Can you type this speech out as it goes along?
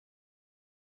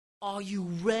Are you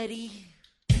ready?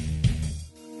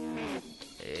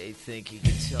 Hey, think you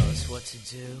can tell us what to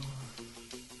do?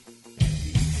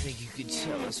 You think you can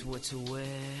tell us what to wear?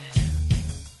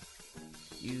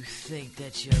 You think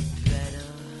that you're better?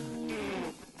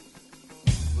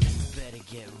 Well, you better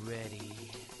get ready.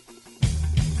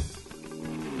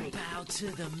 Bow to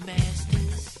the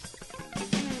masters.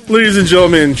 Ladies and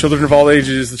gentlemen, children of all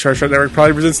ages, the Charge Shot Network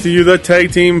proudly presents to you the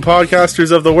tag team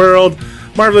podcasters of the world,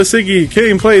 Marvelous Iggy,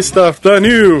 King Play Stuff, the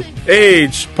New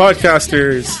Age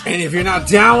Podcasters. And if you're not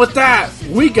down with that,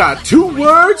 we got two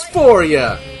words for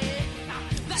you.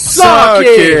 Suck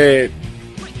it!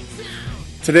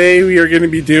 Today we are going to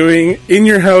be doing In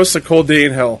Your House, A Cold Day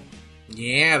in Hell.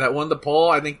 Yeah, that won the poll,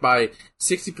 I think, by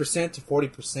 60% to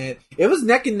 40%. It was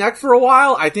neck and neck for a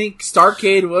while. I think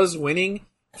Starcade was winning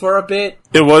for a bit.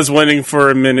 It was winning for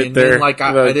a minute And there. then, like,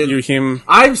 I didn't... You came,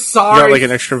 I'm sorry got like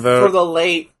an extra vote. for the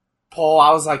late poll.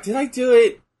 I was like, did I do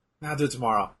it? No, I'll do it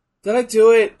tomorrow. Did I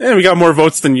do it? And we got more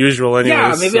votes than usual anyways.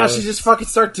 Yeah, maybe I should just fucking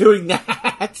start doing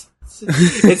that.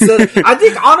 I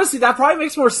think, honestly, that probably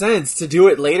makes more sense to do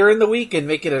it later in the week and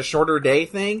make it a shorter day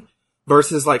thing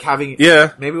versus, like, having...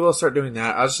 Yeah. Maybe we'll start doing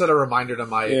that. I'll just set a reminder to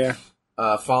my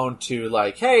phone to,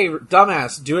 like, hey,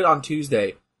 dumbass, do it on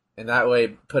Tuesday. And that way,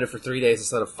 put it for 3 days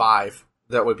instead of 5.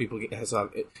 That way people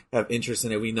have interest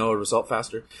in it. We know a result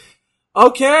faster.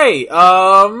 Okay,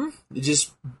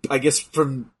 just, I guess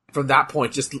from that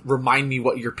point, just remind me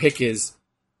what your pick is,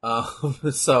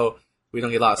 so we don't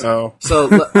get lost. Oh. So,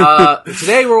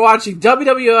 today we're watching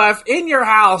WWF In Your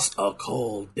House, A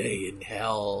Cold Day in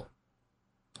Hell.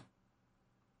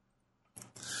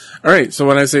 Alright, so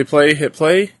when I say play, hit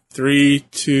play. 3,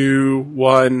 2,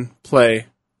 1, play.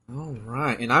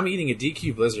 Alright, and I'm eating a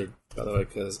DQ Blizzard, by the way,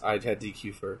 because I had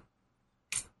DQ for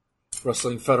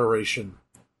Wrestling Federation.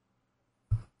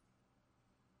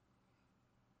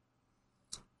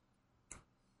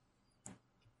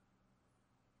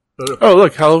 Oh,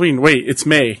 look, Halloween. Wait, it's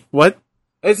May. What?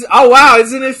 Oh, wow,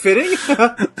 isn't it fitting?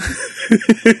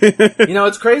 You know,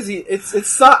 it's crazy.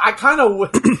 It's I kind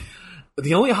of...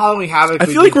 The only Halloween Havoc... I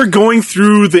feel like we're going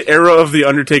through the era of The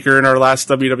Undertaker in our last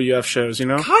WWF shows, you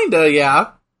know? Kinda,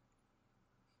 yeah.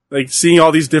 Like, seeing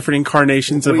all these different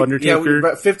incarnations of Undertaker.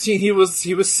 Yeah, 15, he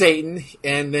was Satan,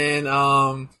 and then,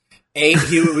 8,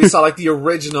 we saw, like, the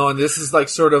original, and this is, like,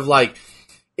 sort of, like,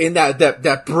 in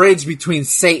that bridge between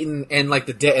Satan and, like,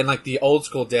 the dead, and, like, the old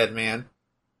school dead man.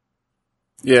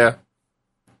 Yeah.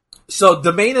 So,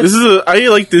 the main... I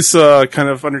like this, kind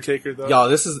of Undertaker, though. Yo,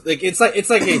 this is, like, it's like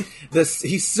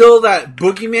he's still that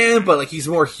boogeyman, but, like, he's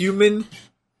more human.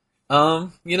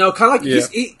 You know, kind of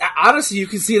like, honestly, you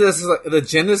can see this as like the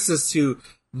genesis to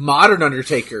modern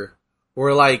Undertaker,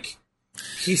 where, like,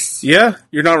 he's... Yeah,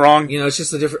 you're not wrong. You know, it's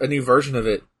just a new version of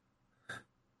it.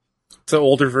 It's an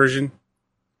older version.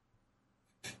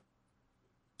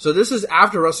 So this is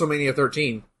after WrestleMania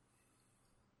 13.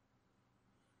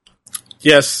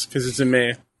 Yes, because it's in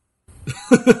May.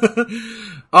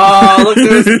 Oh, look,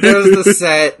 there's the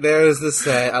set. There's the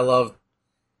set. I love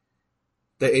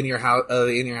the In Your House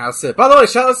set. By the way,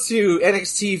 shout out to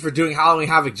NXT for doing Halloween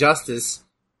Havoc justice.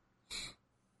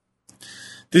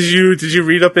 Did you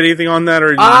read up anything on that,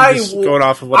 or are you just going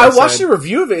off of what I said? I watched a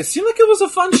review of it. It seemed like it was a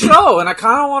fun show, and I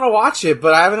kind of want to watch it,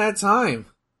 but I haven't had time.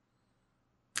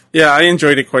 Yeah, I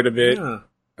enjoyed it quite a bit. Yeah.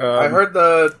 I heard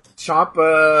the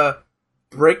Ciampa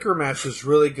Breaker match was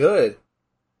really good.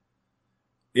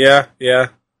 Yeah. Yeah,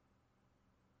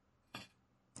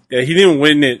 he didn't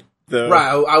win it, though. Right,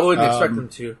 I wouldn't expect him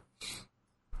to.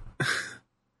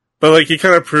 But, like, he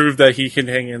kind of proved that he can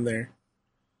hang in there.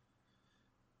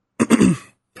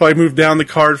 Probably move down the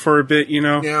card for a bit, you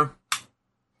know? Yeah.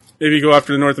 Maybe go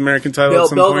after the North American title at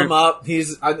some build point. him up.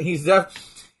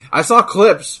 I saw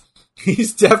clips.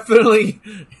 He's definitely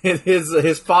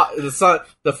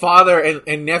the father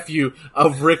and nephew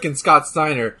of Rick and Scott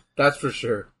Steiner. That's for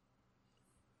sure.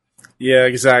 Yeah,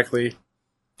 exactly.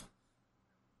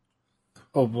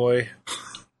 Oh boy.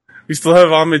 We still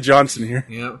have Ahmed Johnson here.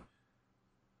 Yeah.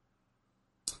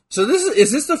 So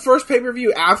is this the first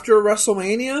pay-per-view after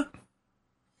WrestleMania?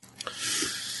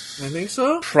 I think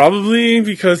so. Probably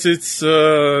because it's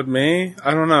May.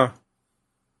 I don't know.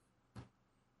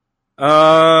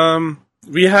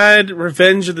 We had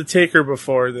Revenge of the Taker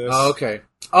before this. Oh, okay.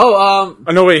 Oh,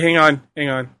 no, wait, hang on.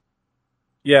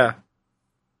 Yeah.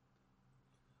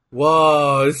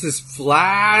 Whoa, this is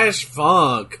Flash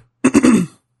Funk.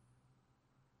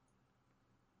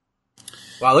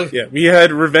 Wow, look. Yeah, we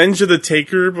had Revenge of the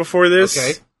Taker before this.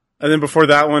 Okay. And then before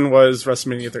that one was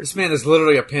WrestleMania 13. This man is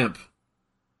literally a pimp.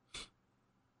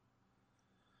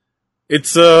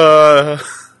 It's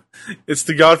It's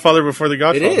the Godfather before the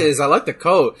Godfather. It is. I like the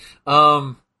coat.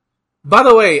 By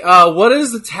the way, what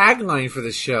is the tagline for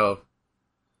this show?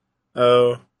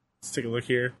 Oh, let's take a look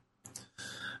here.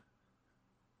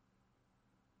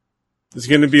 There's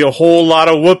going to be a whole lot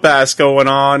of whoop-ass going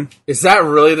on. Is that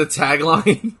really the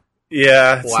tagline?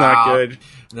 Yeah, it's not good.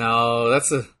 No,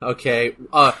 that's okay.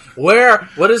 Where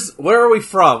are we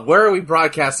from? Where are we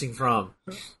broadcasting from?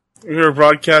 We're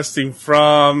broadcasting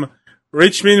from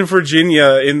Richmond,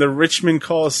 Virginia, in the Richmond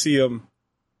Coliseum.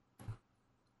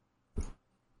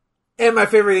 And my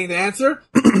favorite thing to answer,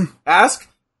 ask,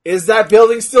 is that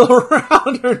building still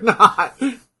around or not?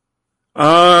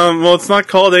 Well, it's not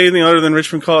called anything other than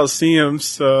Richmond Coliseum,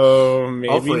 so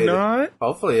maybe Hopefully not.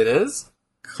 Hopefully it is.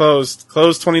 Closed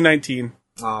 2019.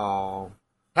 Oh,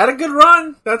 had a good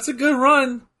run. That's a good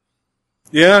run.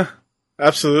 Yeah,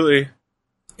 absolutely.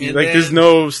 And there's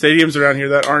no stadiums around here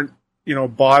that aren't,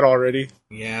 bought already.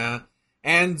 Yeah.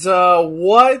 And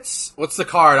what's the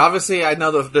card? Obviously, I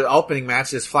know the opening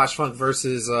match is Flash Funk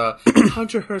versus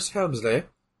Hunter Hearst Helmsley.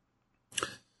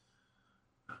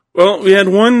 Well, we had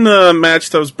one match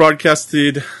that was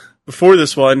broadcasted before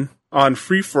this one on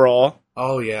Free For All.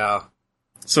 Oh yeah.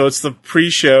 So it's the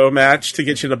pre-show match to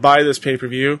get you to buy this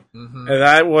pay-per-view. Mm-hmm. And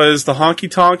that was the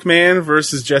Honky Tonk Man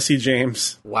versus Jesse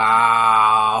James.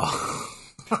 Wow.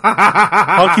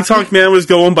 Honky Tonk Man was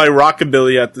going by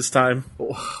Rockabilly at this time.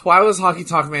 Why was Honky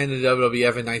Tonk Man in the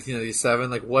WWF in 1997?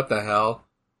 Like, what the hell?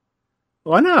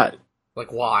 Why not?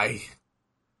 Like, why?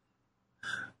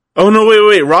 Oh, no,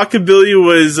 wait. Rockabilly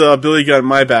was Billy Gunn,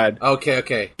 my bad.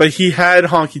 Okay. But he had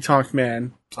Honky Tonk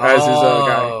Man as his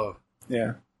guy.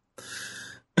 Yeah.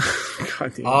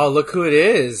 God damn. Oh, look who it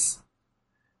is.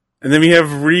 And then we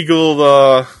have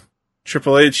Regal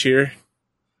Triple H here.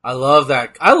 I love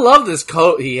that. I love this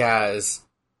coat he has.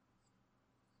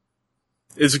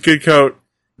 It's a good coat.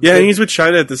 Yeah, and he's with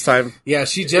China at this time. Yeah,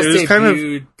 she just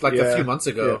debuted a few months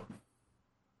ago.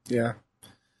 Yeah.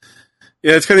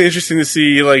 Yeah, it's kind of interesting to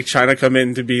see China come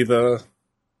in to be the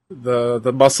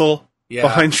muscle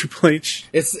behind Triple H.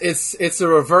 It's a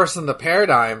reverse in the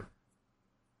paradigm.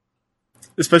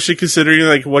 Especially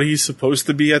considering what he's supposed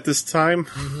to be at this time.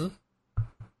 Mm-hmm.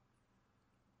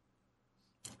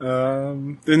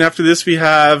 Then after this we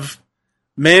have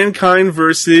Mankind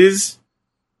versus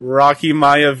Rocky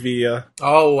Maivia.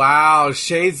 Oh wow,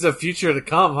 shades of future to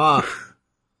come, huh?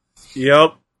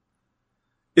 Yep.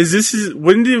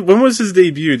 When was his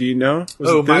debut? Do you know?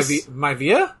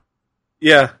 Maivia?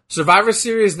 Yeah. Survivor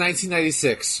Series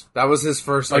 1996. That was his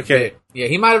first. Okay. Yeah,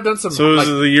 he might have done some. So it was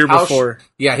the year before.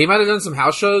 Yeah, he might have done some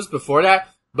house shows before that.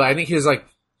 But I think he was I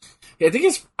don't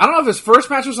know if his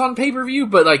first match was on pay-per-view,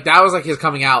 but that was his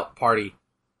coming out party.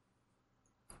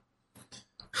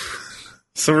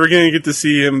 So we're gonna get to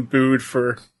see him booed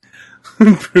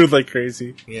like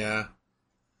crazy. Yeah.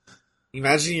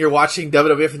 Imagine you're watching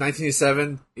WWF in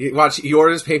 1987, you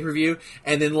order this pay-per-view,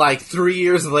 and then 3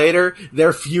 years later,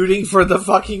 they're feuding for the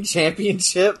fucking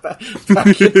championship.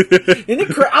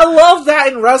 I love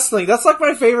that in wrestling. That's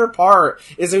my favorite part,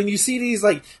 is when you see these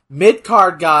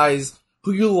mid-card guys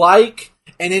who you like,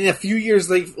 and then a few years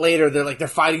later, they're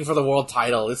fighting for the world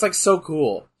title. It's so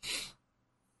cool.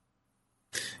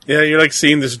 Yeah, you're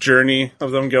seeing this journey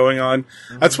of them going on.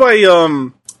 Mm-hmm. That's why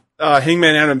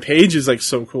Hangman Adam Page is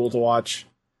so cool to watch,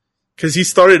 because he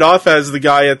started off as the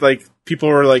guy at people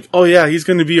were oh yeah, he's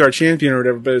going to be our champion or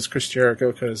whatever, but it's Chris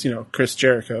Jericho because Chris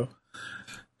Jericho,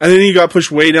 and then he got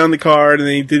pushed way down the card, and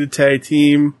then he did a tag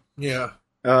team,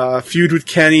 feud with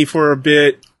Kenny for a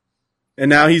bit, and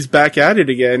now he's back at it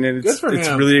again, and it's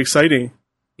really exciting.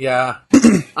 Yeah,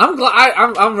 I'm glad.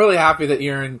 I'm really happy that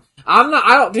you're in.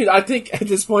 I think at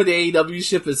this point the AEW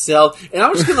ship has sailed, and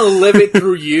I'm just gonna live it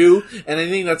through you, and I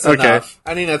think that's enough.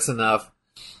 I think that's enough.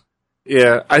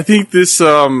 Yeah, I think this,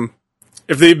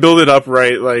 if they build it up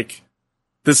right,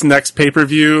 this next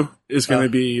pay-per-view is gonna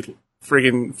be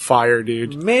friggin' fire,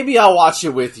 dude. Maybe I'll watch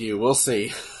it with you. We'll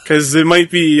see. Cause it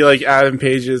might be, Adam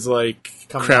Page's,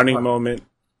 crowning moment.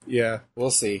 Yeah.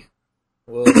 We'll see.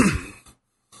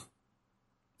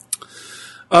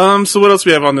 So what else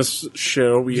we have on this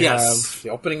show? We have the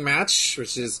opening match,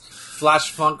 which is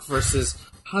Flash Funk versus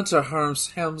Hunter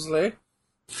Hearst Helmsley.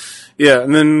 Yeah,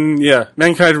 and then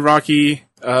Mankind and Rocky.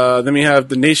 Then we have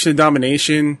the Nation of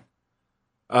Domination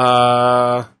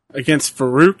against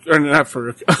Farouk, or not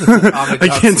Farouk,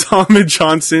 against Ahmed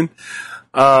Johnson.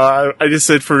 I just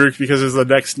said Farouk because it was the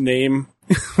next name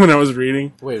when I was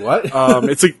reading. Wait, what?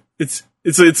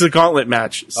 It's a gauntlet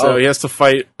match, so he has to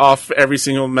fight off every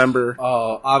single member.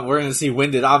 Oh, we're gonna see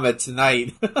Winded Ahmed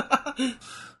tonight.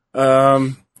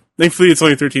 Thankfully, it's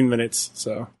only 13 minutes,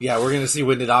 so yeah, we're gonna see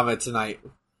Winded Ahmed tonight.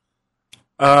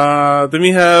 Then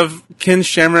we have Ken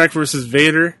Shamrock versus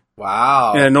Vader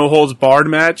Wow. in a no-holds-barred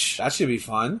match. That should be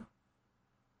fun.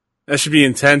 That should be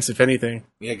intense, if anything.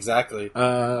 Yeah, exactly.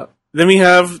 Then we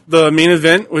have the main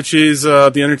event, which is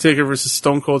The Undertaker versus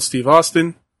Stone Cold Steve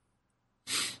Austin.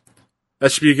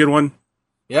 That should be a good one.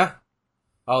 Yeah.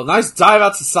 Oh, nice dive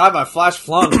out to the side by Flash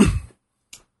Flung.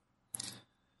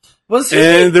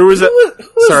 There was who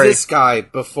was this guy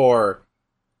before?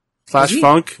 Flash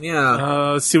Funk?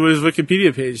 Yeah. Let's see what his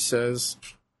Wikipedia page says.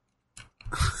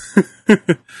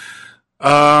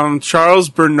 Charles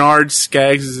Bernard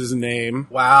Skaggs is his name.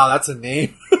 Wow, that's a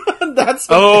name.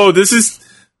 This is...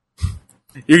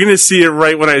 You're going to see it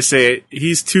right when I say it.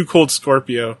 He's Too Cold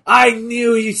Scorpio. I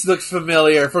knew he looked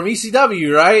familiar. From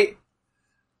ECW, right?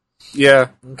 Yeah.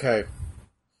 Okay.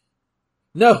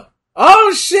 No.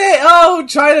 Oh, shit! Oh,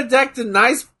 trying to deck the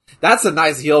nice... That's a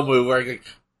nice heel move. Where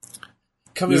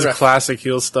This is classic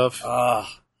heel stuff. I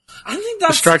think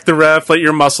that's... Distract the ref, let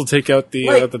your muscle take out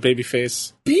the baby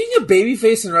face. Being a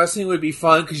babyface in wrestling would be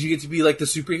fun because you get to be like the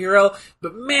superhero,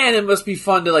 but man, it must be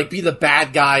fun to like be the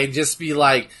bad guy and just be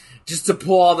like... Just to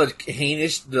pull all the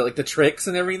heinous, the tricks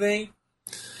and everything.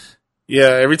 Yeah,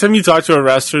 every time you talk to a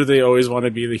wrestler, they always want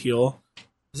to be the heel.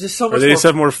 Is this so much? Or they just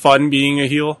have more fun being a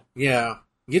heel. Yeah,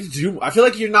 you get to do. I feel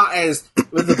like you're not as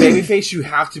with the babyface. You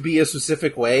have to be a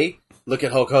specific way. Look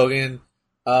at Hulk Hogan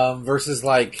versus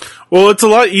like. Well, it's a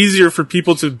lot easier for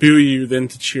people to boo you than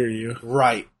to cheer you.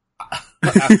 Right.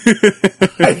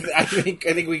 I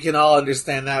think we can all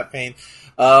understand that pain.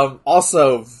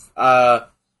 Also, I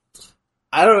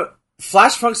don't.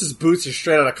 Flash Funk's boots are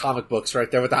straight out of comic books,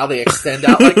 right there, with how they extend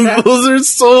out like that. Those are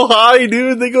so high,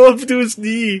 dude. They go up to his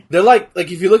knee. They're like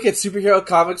if you look at superhero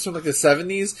comics from like the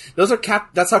 70s, those are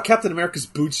that's how Captain America's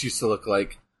boots used to look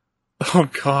like. Oh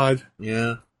God.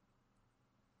 Yeah.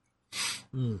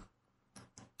 Oh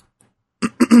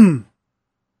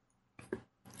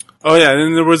yeah, and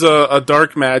then there was a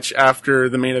dark match after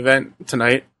the main event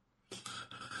tonight.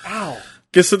 Ow.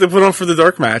 Guess what they put on for the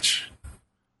dark match?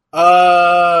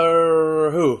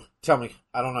 Who? Tell me.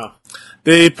 I don't know.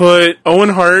 They put Owen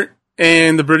Hart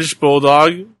and the British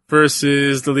Bulldog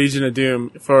versus the Legion of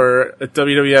Doom for a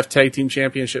WWF Tag Team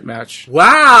Championship match.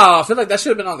 Wow! I feel like that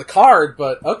should have been on the card,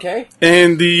 but okay.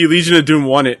 And the Legion of Doom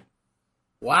won it.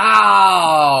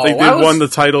 Wow! Like they won the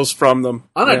titles from them.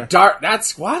 On a dark...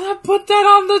 Why did I put that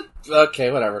on the... Okay,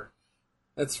 whatever.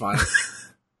 That's fine.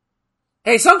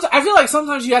 Hey, I feel like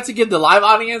sometimes you have to give the live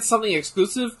audience something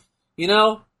exclusive, you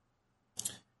know?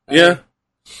 Yeah.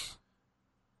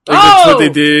 That's what they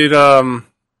did.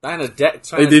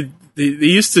 They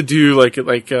used to do like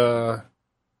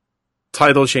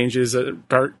title changes at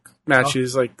dark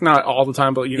matches, like not all the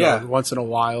time, but you know, once in a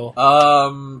while.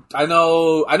 I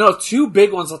know two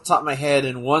big ones off the top of my head,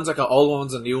 and one's like an old one,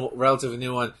 one's a relatively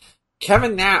new one.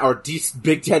 Kevin Nash or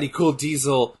Big Daddy Cool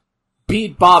Diesel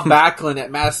beat Bob Backlund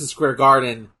at Madison Square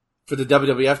Garden for the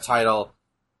WWF title.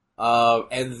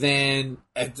 And then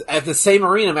at the same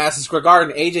arena, Madison Square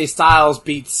Garden, AJ Styles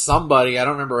beat somebody, I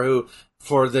don't remember who,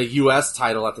 for the US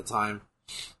title at the time.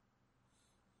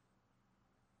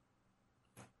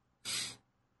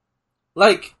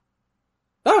 Like,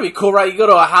 that would be cool, right? You go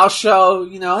to a house show,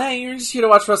 you know, hey, you're just here to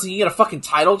watch wrestling, you get a fucking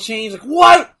title change. Like,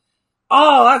 what?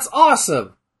 Oh, that's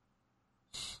awesome.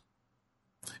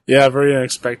 Yeah, very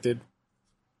unexpected.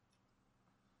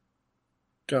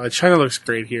 God, China looks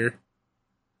great here.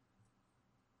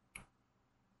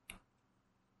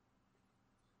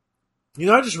 You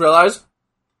know, I just realized,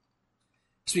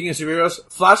 speaking of superheroes,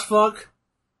 Flash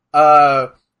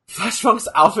Funk's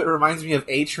outfit reminds me of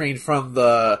A-Train from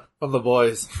the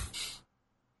Boys.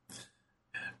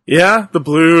 Yeah, the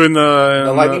blue and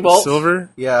the lightning bolt, silver.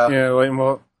 Yeah, lightning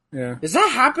bolt. Yeah, is that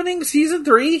happening? Season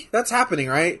 3? That's happening,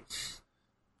 right?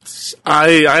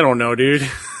 I don't know, dude.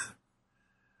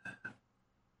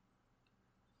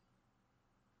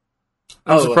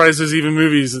 I'm surprised there's even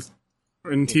movies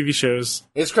and TV shows.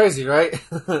 It's crazy, right?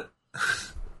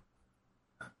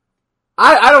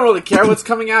 I don't really care what's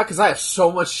coming out because I have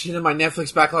so much shit in my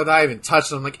Netflix backlog that I haven't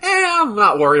touched. I'm like, I'm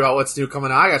not worried about what's new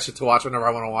coming out. I got shit to watch whenever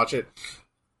I want to watch it.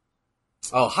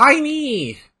 Oh, high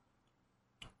knee!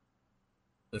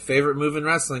 The favorite move in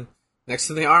wrestling. Next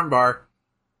to the armbar.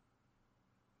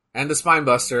 And the spine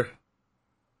buster.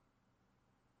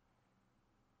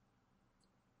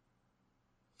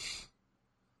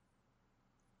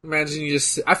 Imagine you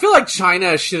just... I feel like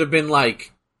China should have been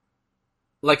like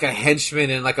a henchman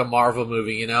in like a Marvel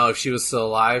movie, you know, if she was still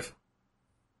alive.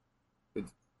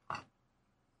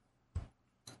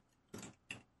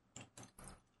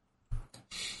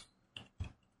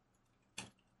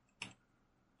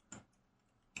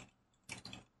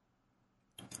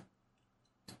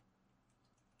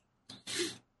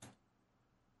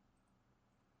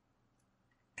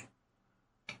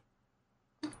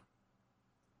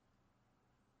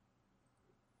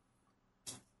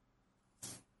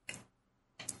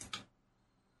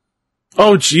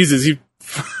 Oh, Jesus. He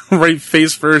right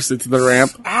face first into the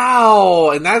ramp.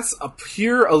 Ow! And that's a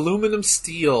pure aluminum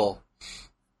steel.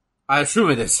 I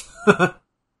assume it is.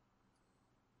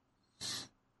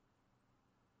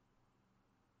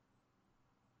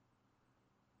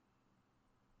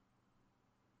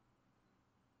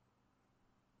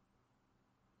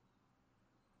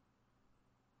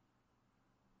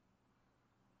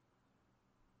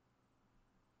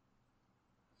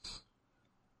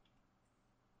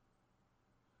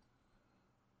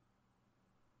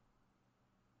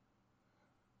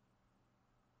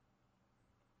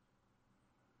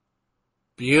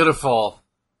 Beautiful.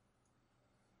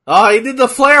 Oh, he did the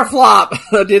flare flop.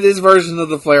 Did his version of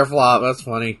the flare flop. That's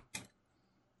funny.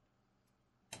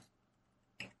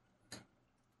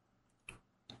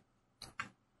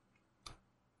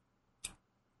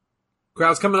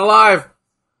 Crowd's coming alive.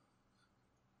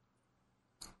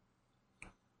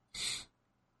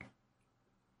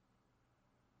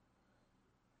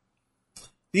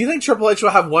 Do you think Triple H will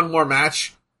have one more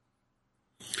match?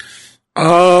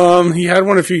 He had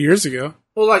one a few years ago.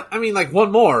 Well, like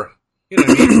one more. You know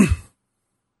what I mean?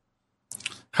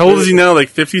 How old is he now? Like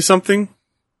 50-something?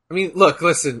 I mean, look,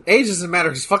 listen. Age doesn't matter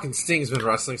because fucking Sting's been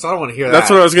wrestling, so I don't want to hear that. That's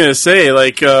what I was going to say.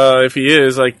 Like, if he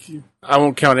is, like, I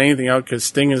won't count anything out because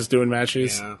Sting is doing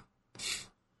matches. Yeah.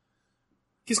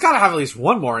 He's got to have at least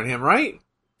one more in him, right?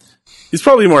 He's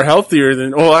probably more healthier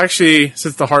than... Well, actually,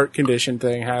 since the heart condition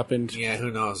thing happened. Yeah,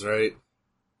 who knows, right?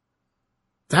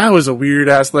 That was a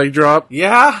weird-ass leg drop.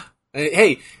 Yeah.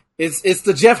 Hey, it's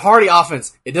the Jeff Hardy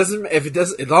offense. It doesn't... If it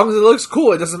does... As long as it looks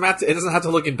cool, it doesn't matter. It doesn't have to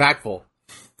look impactful.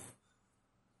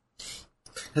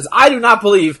 Because I do not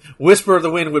believe Whisper of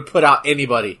the Wind would put out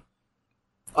anybody.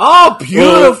 Oh,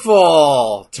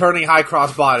 beautiful! Turning high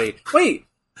cross body. Wait,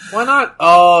 why not?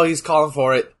 Oh, he's calling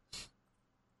for it.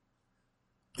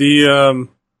 The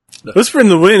Whisper in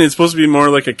the Wind is supposed to be more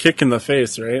like a kick in the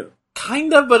face, right?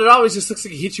 Kind of, but it always just looks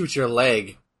like he hits you with your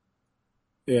leg.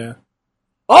 Yeah.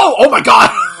 Oh my god!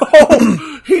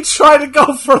 Oh, he tried to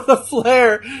go for the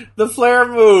flare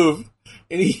move.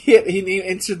 And he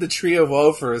entered the Tree of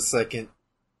Woe for a second.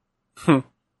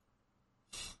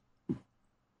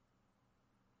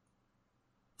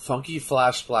 Funky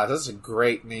Flash Blast. That's a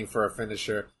great name for a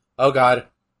finisher. Oh god.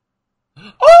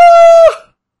 Oh!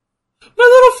 My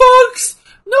little folks!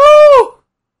 No!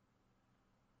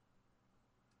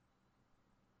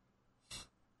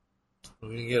 We're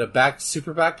gonna get a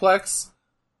super backplex?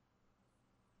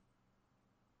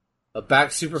 I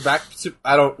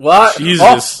don't... What?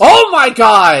 Jesus. Oh my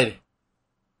god!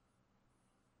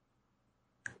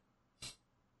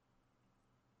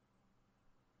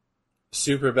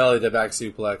 Super belly to back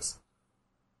suplex.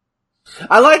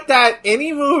 I like that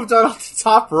any move done off the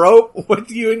top rope with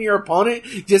you and your opponent,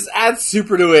 just add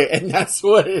super to it, and that's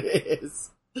what it is.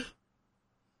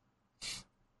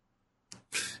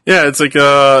 Yeah, it's like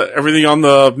everything on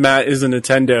the mat is a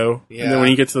Nintendo. Yeah. And then when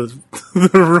you get to the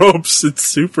ropes, it's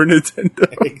Super Nintendo.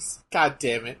 God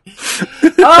damn it.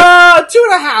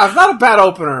 2.5. Not a bad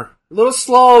opener. A little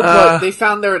slow, but they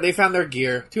found their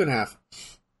gear. 2.5.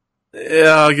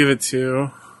 Yeah, I'll give it 2.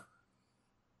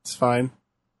 It's fine.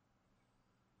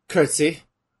 Curtsy.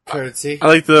 I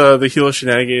like the heel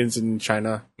shenanigans in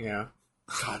China. Yeah.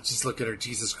 God, just look at her.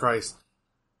 Jesus Christ.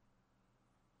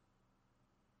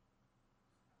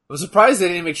 I'm surprised they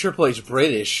didn't make Triple H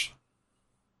British.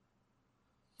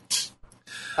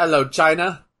 Hello,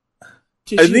 China.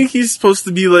 I think he's supposed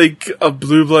to be like a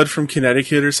blue blood from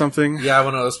Connecticut or something. Yeah,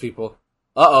 one of those people.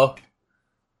 Uh-oh.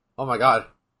 Oh my god.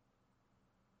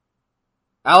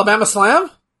 Alabama Slam?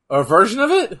 Or a version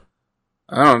of it?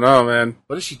 I don't know, man.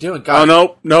 What is she doing? God.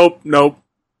 Oh, nope. Oh!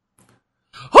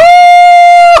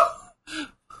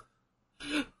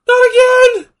 Not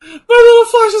again! My little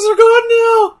flashes are gone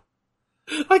now!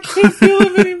 I can't feel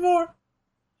him anymore.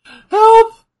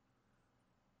 Help!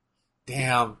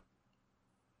 Damn.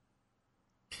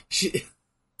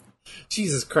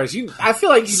 Jesus Christ. I feel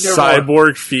like you never...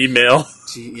 Cyborg female.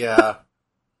 Yeah.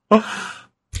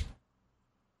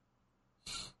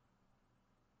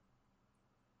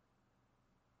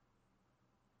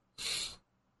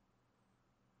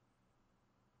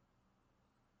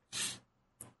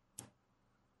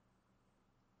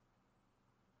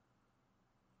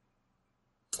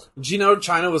 Do you know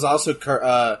China was also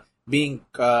being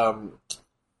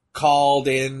called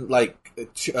in, like,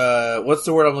 what's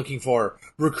the word I'm looking for?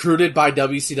 Recruited by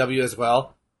WCW as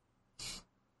well?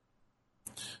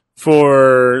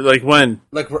 For, like, when?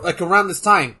 Like around this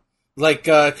time. Like,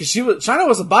 cause China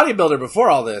was a bodybuilder before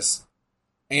all this.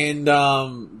 And,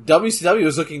 WCW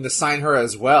was looking to sign her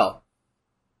as well.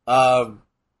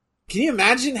 Can you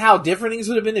imagine how different things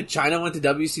would have been if China went to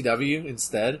WCW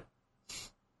instead?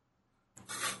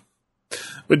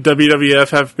 Would WWF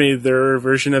have made their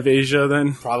version of Asia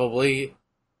then? Probably.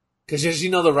 Because as you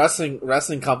know, the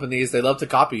wrestling companies, they love to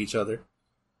copy each other.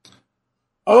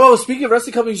 Oh, speaking of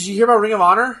wrestling companies, did you hear about Ring of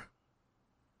Honor?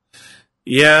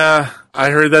 Yeah, I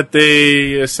heard that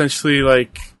they essentially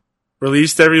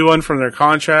released everyone from their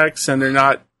contracts and they're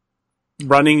not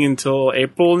running until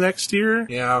April next year.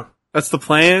 Yeah. That's the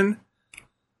plan.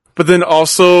 But then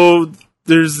also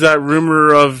there's that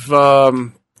rumor of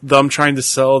them trying to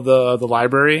sell the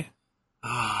library.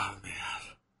 Oh, man.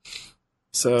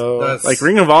 So,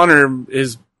 Ring of Honor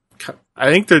is...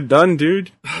 I think they're done,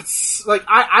 dude. That's...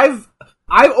 I've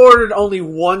ordered only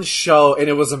one show, and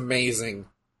it was amazing.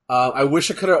 I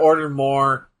wish I could have ordered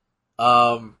more.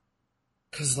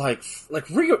 Because,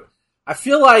 Ring of... I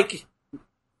feel like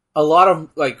a lot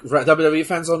of, WWE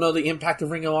fans don't know the impact of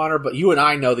Ring of Honor, but you and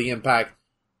I know the impact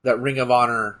that Ring of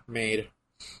Honor made.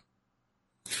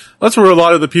 That's where a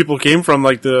lot of the people came from,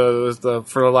 for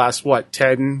the last, 10,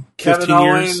 15 Kevin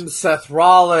years? Owens, Seth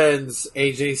Rollins,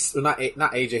 AJ... Not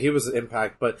AJ, he was an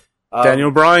Impact, but...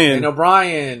 Daniel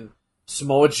Bryan,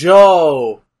 Samoa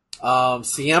Joe,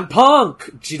 CM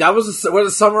Punk. Gee, that was where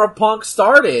the Summer of Punk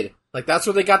started. That's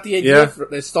where they got the idea from.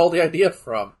 They stole the idea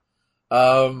from.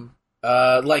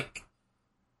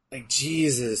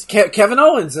 Jesus. Kevin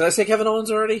Owens. Did I say Kevin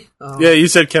Owens already? Yeah, you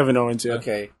said Kevin Owens, yeah.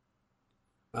 Okay.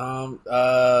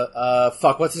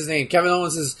 What's his name? Kevin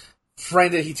Owens'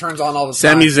 friend that he turns on all the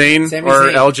time. Sami Zayn.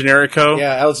 El Generico.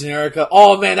 Yeah, El Generico.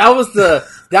 Oh man, that was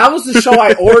the show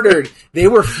I ordered. They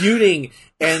were feuding,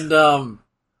 and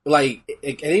I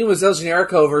think it was El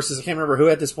Generico versus I can't remember who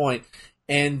at this point.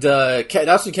 And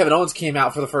that's when Kevin Owens came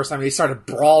out for the first time. They started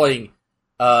brawling.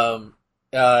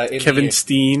 Kevin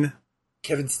Steen.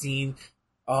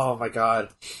 Oh my god.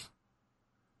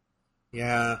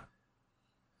 Yeah.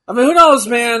 I mean, who knows,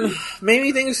 man?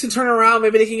 Maybe things can turn around.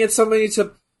 Maybe they can get somebody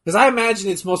to... Because I imagine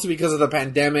it's mostly because of the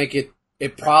pandemic.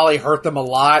 It probably hurt them a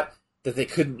lot that they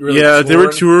couldn't really tour. They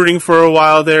were touring for a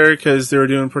while there because they were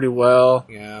doing pretty well.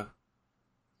 Yeah.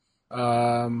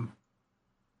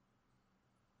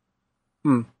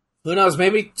 Who knows?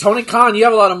 Maybe Tony Khan, you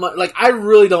have a lot of money. I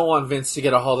really don't want Vince to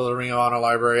get a hold of the Ring of Honor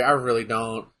library. I really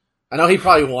don't. I know he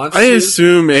probably wants to. I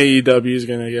assume AEW is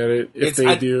going to get it if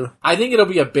they do. I think it'll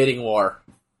be a bidding war.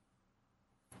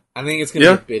 I think it's going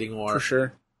to be a bidding war. For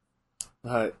sure.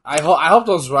 I hope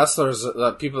those wrestlers,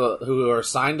 people who are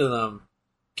signed to them,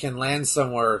 can land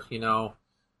somewhere,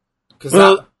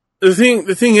 the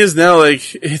thing is now,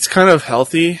 it's kind of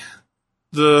healthy,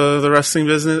 the wrestling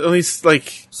business, at least,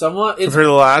 somewhat compared to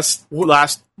the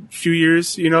last few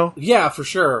years, Yeah, for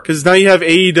sure. Because now you have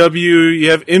AEW,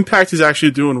 you have Impact is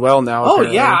actually doing well now. Oh,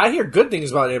 apparently. yeah, I hear good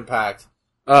things about Impact.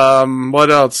 What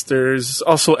else? There's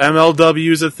also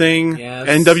MLW is a thing. Yes.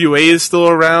 NWA is still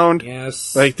around.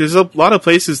 Yes. There's a lot of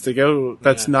places to go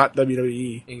that's not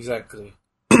WWE. Exactly.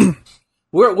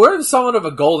 We're in somewhat of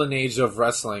a golden age of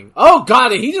wrestling. Oh, God,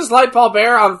 did he just light Paul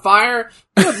Bearer on fire?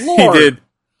 Good Lord. He did.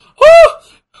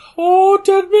 Oh,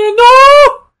 Dead Man,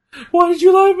 no! Why did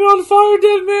you light me on fire,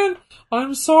 Dead Man?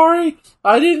 I'm sorry.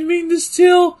 I didn't mean to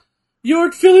steal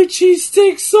your Philly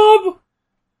cheesesteak sub.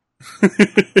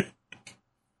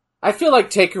 I feel like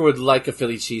Taker would like a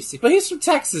Philly cheesesteak, but he's from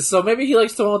Texas, so maybe he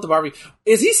likes the one with the barbecue.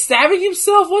 Is he stabbing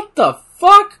himself? What the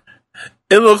fuck?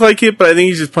 It looked like it, but I think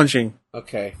he's just punching.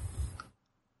 Okay.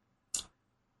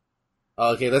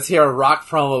 Okay, let's hear a Rock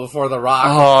promo before The Rock.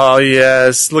 Oh,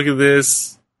 yes. Look at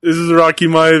this. This is Rocky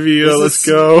Maivia. Let's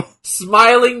go.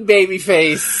 Smiling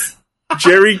babyface.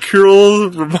 Jerry Curl,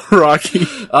 Rocky.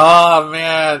 Oh,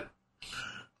 man.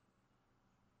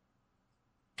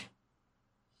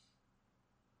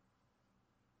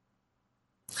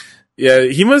 Yeah,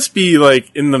 he must be,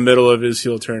 in the middle of his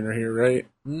heel turn here, right?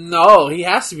 No, he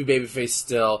has to be babyface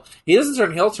still. He doesn't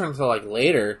turn heel turn until,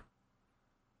 later.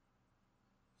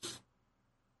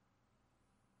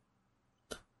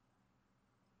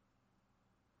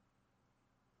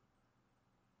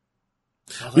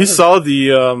 We saw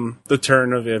the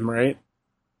turn of him, right?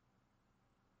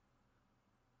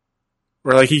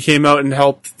 Where he came out and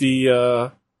helped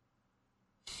the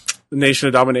Nation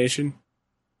of Domination.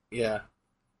 Yeah.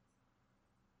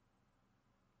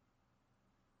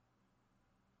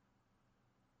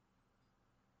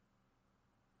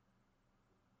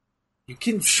 You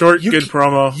can good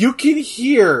promo. You can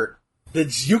hear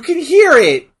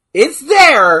it. It's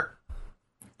there.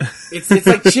 It's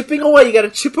like chipping away. You got to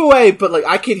chip away, but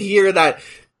I can hear that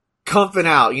coming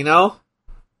out.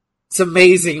 It's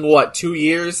amazing. 2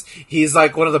 years? He's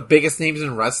one of the biggest names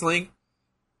in wrestling.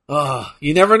 Oh,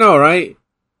 you never know, right?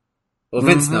 Well,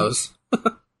 Vince knows.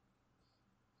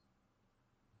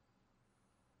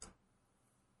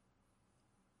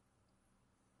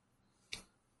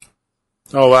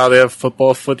 Oh wow, they have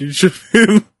football footage of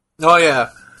him. Oh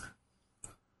yeah.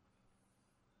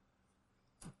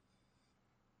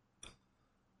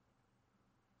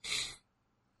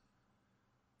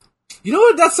 You know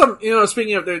what? That's some.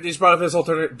 Speaking of, they brought up this whole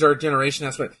third generation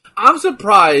aspect. I'm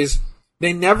surprised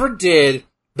they never did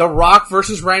The Rock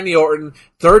versus Randy Orton,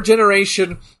 third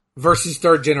generation versus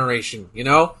third generation. You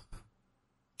know?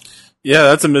 Yeah,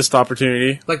 that's a missed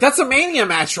opportunity. Like that's a Mania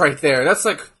match right there. That's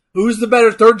like who's the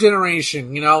better third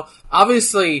generation? You know?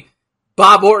 Obviously,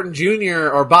 Bob Orton Jr.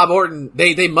 or Bob Orton.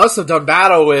 They must have done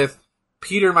battle with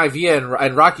Peter Maivia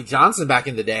and Rocky Johnson back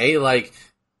in the day. Like,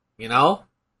 you know.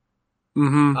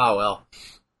 Mm-hmm. Oh, well.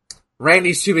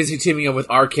 Randy's too busy teaming up with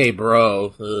RK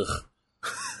Bro. Ugh.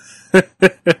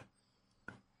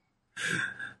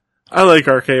 I like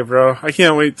RK Bro. I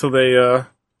can't wait till they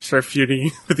start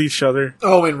feuding with each other.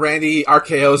 Oh, and Randy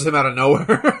RKO's him out of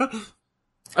nowhere.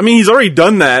 I mean, he's already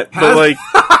done that, but like...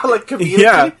 like comedically?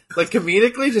 Yeah. Like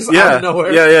comedically? Just out of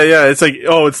nowhere? Yeah. It's like,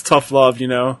 oh, it's tough love, you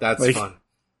know? That's like, fun.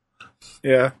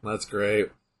 Yeah. That's great.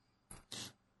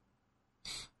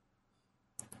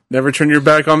 Never turn your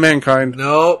back on mankind.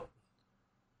 Nope.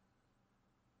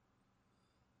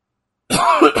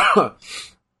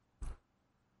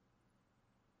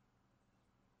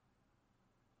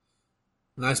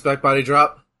 Nice back body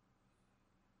drop.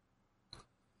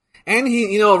 And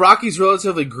Rocky's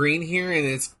relatively green here, and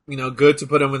it's, good to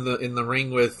put him in the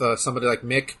ring with somebody like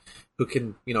Mick, who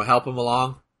can, help him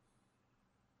along.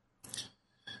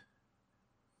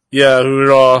 Yeah, who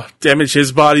would damage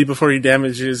his body before he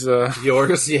damages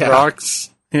yours, yeah. Rock's.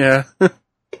 Yeah.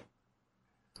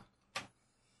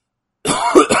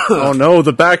 Oh no,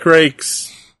 the back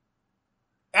rakes.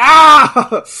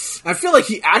 Ah! I feel like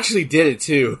he actually did it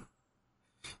too.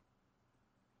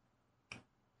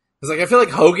 It's like I feel like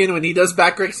Hogan, when he does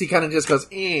back rakes, he kind of just goes,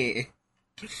 eh.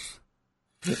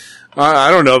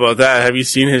 I don't know about that. Have you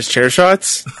seen his chair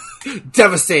shots?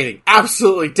 Devastating.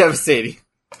 Absolutely devastating.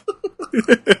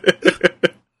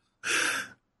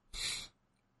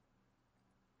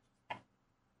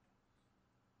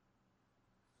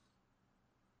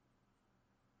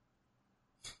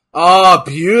 Oh,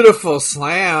 beautiful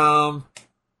slam.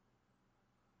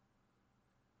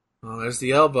 Oh, there's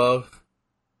the elbow.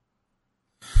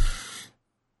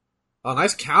 Oh,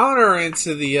 nice counter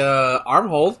into the arm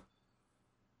hold.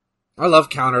 I love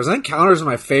counters. I think counters are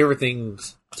my favorite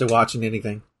things to watch in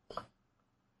anything.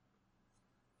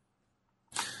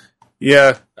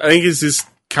 Yeah, I think it's just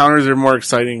counters are more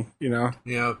exciting, you know?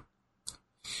 Yeah.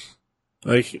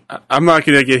 Like, I'm not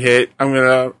going to get hit. I'm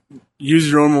going to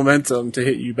use your own momentum to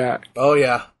hit you back. Oh,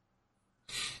 yeah.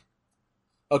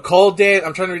 A cold day...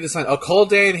 I'm trying to read this line. A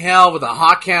cold day in hell with a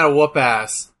hot can of whoop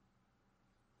ass.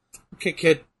 Okay,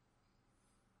 kid.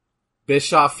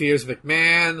 Bischoff fears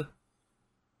McMahon.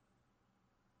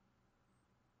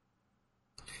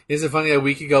 Isn't it funny, a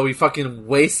week ago we fucking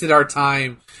wasted our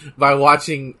time by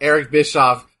watching Eric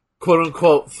Bischoff,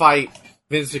 quote-unquote, fight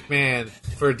Vince McMahon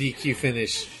for a DQ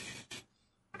finish.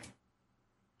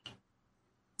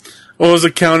 What was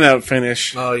a count-out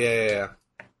finish? Oh, yeah.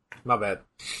 My bad.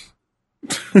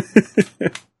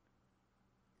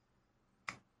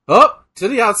 Oh, to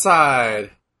the outside.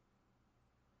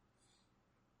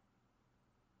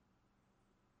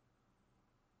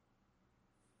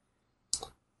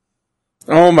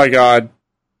 Oh my god.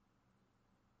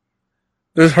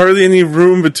 There's hardly any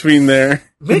room between there.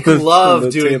 Mick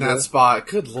loved doing that spot.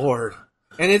 Good lord.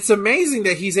 And it's amazing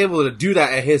that he's able to do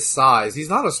that at his size. He's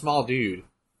not a small dude.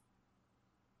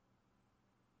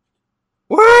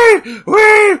 Wait!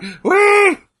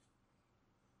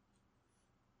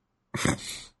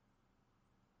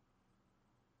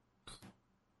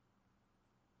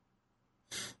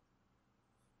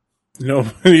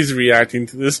 Nobody's reacting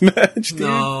to this match, dude.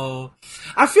 No.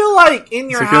 I feel like In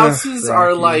Your Houses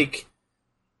are like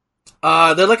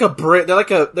they're like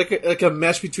a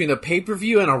mesh between a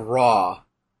pay-per-view and a Raw.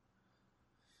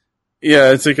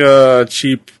 Yeah, it's like a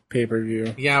cheap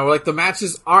pay-per-view. Yeah, where like the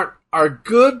matches are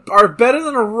better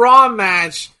than a Raw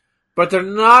match, but they're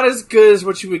not as good as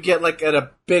what you would get like at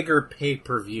a bigger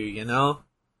pay-per-view, you know?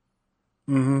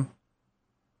 Mm-hmm.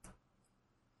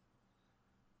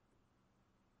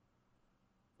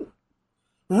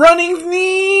 Running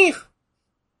knee!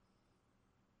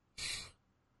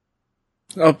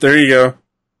 Oh, there you go.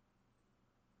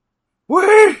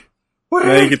 Where?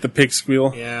 Now you get the pig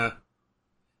squeal. Yeah.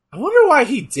 I wonder why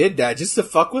he did that. Just to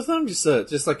fuck with him? Just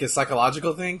like a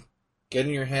psychological thing? Get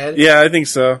in your head? Yeah, I think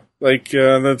so. Like,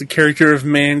 the character of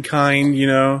Mankind, you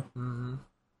know? Mm-hmm.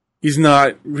 He's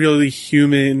not really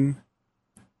human.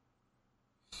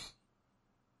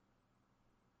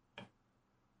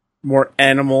 More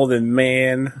animal than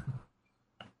man.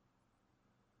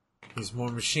 He's more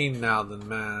machine now than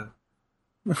man.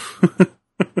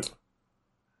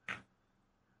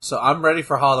 So I'm ready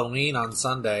for Halloween on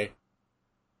Sunday.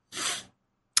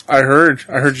 I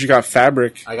heard you got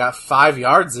fabric. I got 5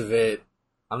 yards of it.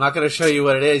 I'm not going to show you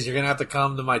what it is. You're going to have to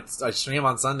come to my stream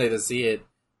on Sunday to see it.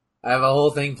 I have a whole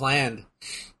thing planned.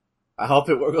 I hope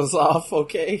it goes off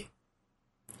okay.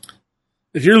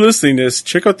 If you're listening to this,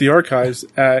 check out the archives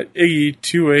at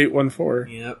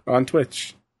Iggy2814 on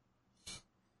Twitch.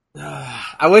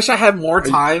 I wish I had more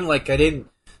time. Like, I didn't...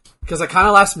 Because I kind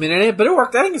of last minute it, but it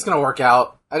worked. I think it's going to work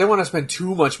out. I didn't want to spend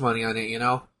too much money on it, you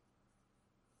know?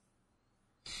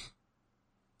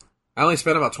 I only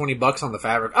spent about $20 on the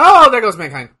fabric. Oh, there goes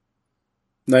Mankind.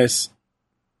 Nice.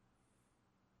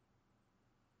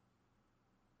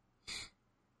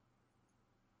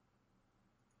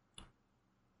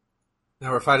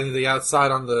 Now we're fighting to the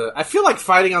outside on the... I feel like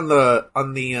fighting on the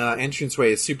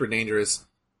entranceway is super dangerous.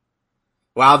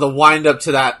 Wow, the wind up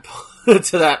to that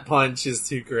to that punch is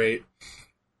too great.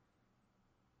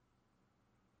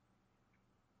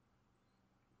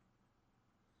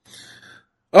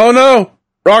 Oh no!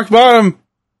 Rock bottom!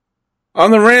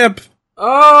 On the ramp!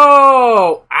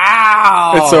 Oh!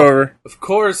 Ow! It's over. Of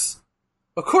course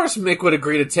Mick would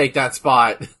agree to take that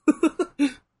spot.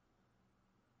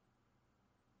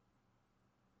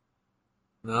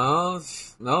 No,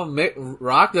 Mick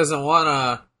Rock doesn't want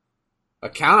a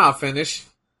count-out finish.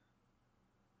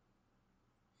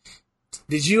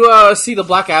 Did you see the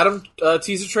Black Adam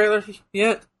teaser trailer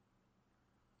yet?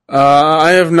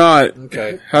 I have not.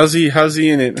 Okay. How's he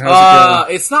in it? How's it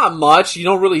going? It's not much. You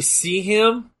don't really see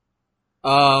him.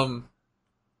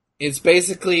 It's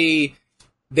basically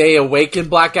they awaken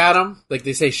Black Adam, like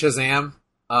they say Shazam.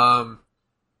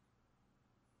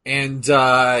 And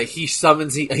he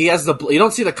summons. He has the. You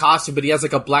don't see the costume, but he has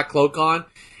like a black cloak on,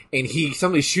 and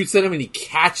somebody shoots at him, and he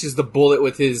catches the bullet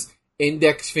with his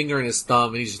index finger and his thumb,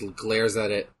 and he just glares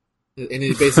at it, and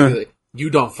it's basically like,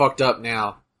 you done fucked up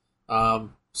now.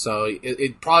 So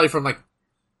it probably from like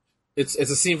it's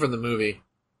a scene from the movie.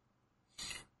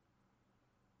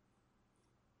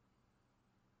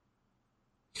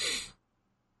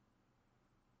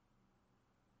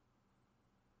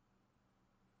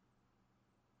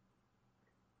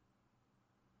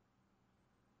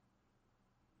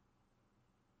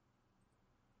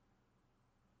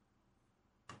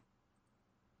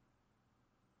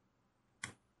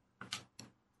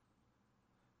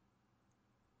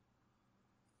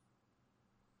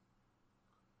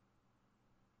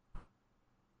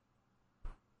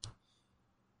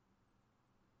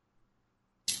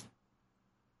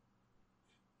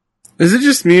 Is it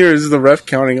just me, or is the ref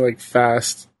counting like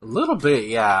fast? A little bit,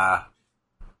 yeah.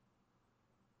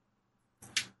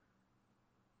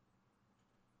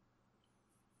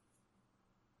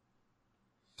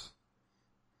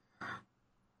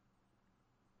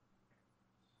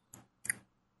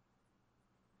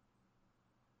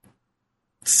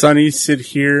 Sonny, sit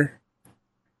here.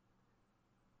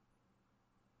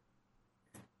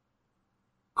 Of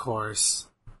course.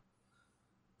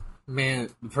 Man,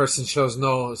 the person shows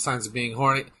no signs of being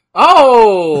horny.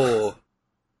 Oh!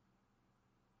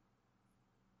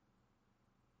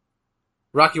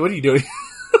 Rocky, what are you doing?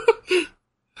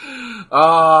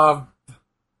 Are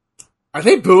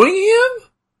they booing him?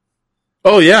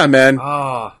 Oh yeah, man.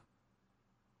 Oh,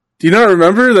 Do you not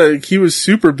remember that he was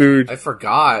super booed? I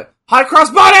forgot. High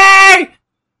cross body!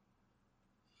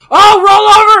 Oh,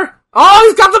 roll over! Oh,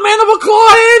 he's got the mandible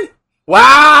claw in!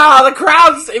 Wow, the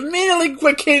crowd's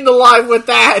immediately came to life with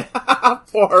that.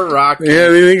 Poor Rocky. Yeah,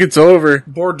 they think it's over.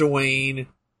 Poor Dwayne.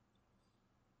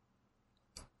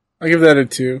 I'll give that a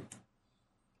 2.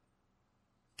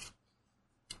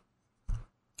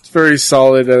 It's very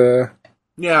solid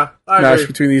Yeah, I match agree.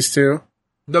 between these two.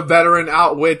 The veteran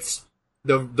outwits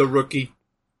the rookie.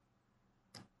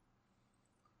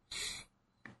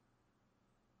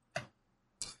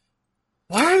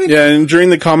 Why are they? Yeah, and during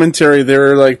the commentary, they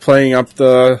were like playing up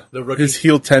The rookie. his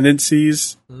heel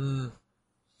tendencies. Mm.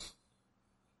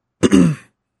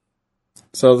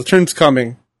 So the turn's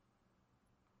coming.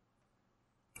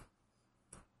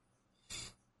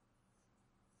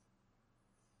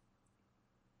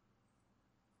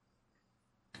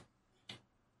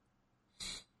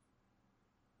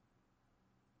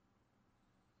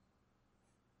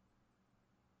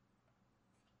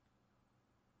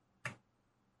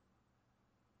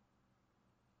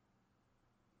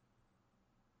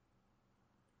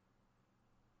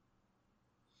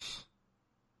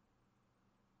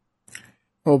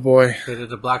 Oh boy. Faded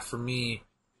to black for me.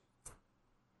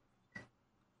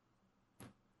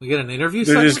 We get an interview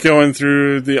They're segment? just going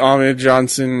through the Ahmed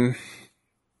Johnson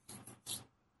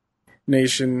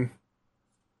Nation.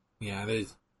 Yeah, it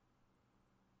is.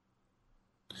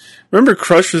 Remember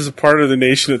Crush was a part of the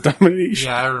Nation of Domination?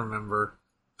 Yeah, I remember.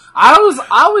 I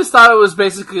always thought it was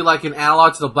basically like an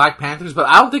analog to the Black Panthers, but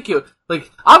I don't think it,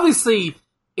 like, obviously,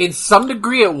 in some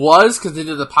degree it was, because they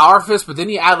did the Power Fist, but then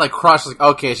you add, like, Crush, like,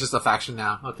 okay, it's just a faction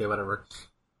now. Okay, whatever.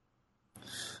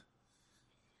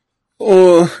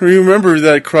 Well, remember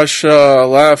that Crush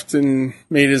left and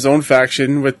made his own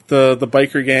faction with the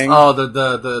biker gang. Oh,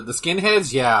 the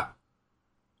skinheads? Yeah.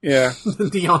 Yeah. The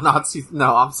neo-Nazis?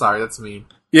 No, I'm sorry, that's mean.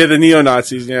 Yeah, the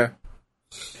neo-Nazis, yeah.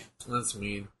 That's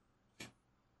mean.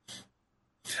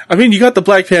 I mean, you got the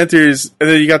Black Panthers, and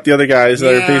then you got the other guys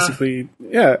that Yeah. are basically...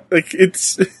 Yeah, like, it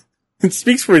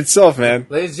speaks for itself, man.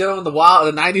 Ladies and gentlemen, the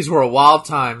 90s were a wild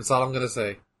time, that's all I'm gonna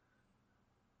say.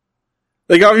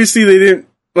 Like, obviously they didn't,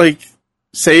 like,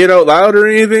 say it out loud or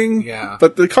anything. Yeah.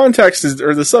 But the context is,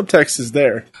 or the subtext is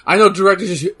there. I know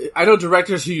directors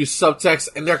who use subtext,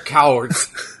 and they're cowards.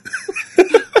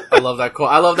 I love that quote.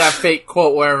 I love that fake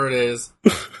quote, wherever it is.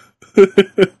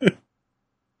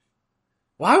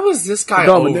 Why was this guy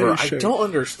over? I don't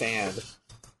understand.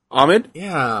 Ahmed?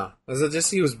 Yeah. Was it just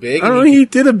he was big? I don't know, he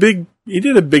did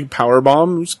a big power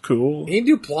bomb. It was cool. He didn't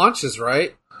do planches,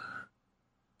 right?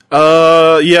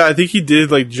 Yeah, I think he did,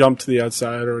 like, jump to the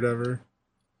outside or whatever.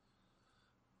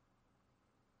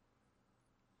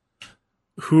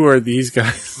 Who are these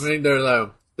guys? I mean, they're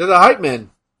the hype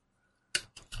men.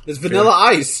 It's Vanilla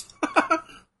Ice.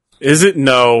 Is it?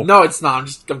 No. No, it's not.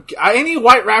 Any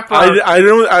white rapper.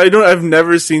 I've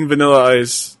never seen Vanilla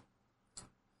Ice.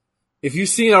 If you've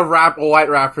seen a white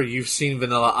rapper, you've seen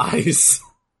Vanilla Ice.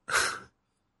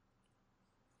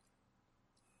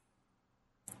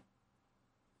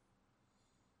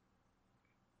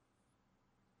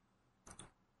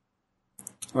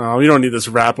 Oh, we don't need this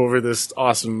rap over this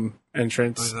awesome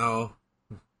entrance. I know.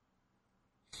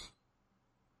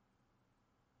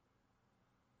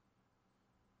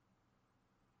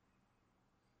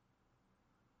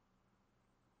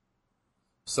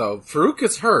 So, Farouk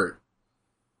is hurt.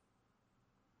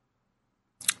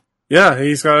 Yeah,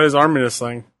 he's got his arm in a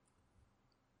sling.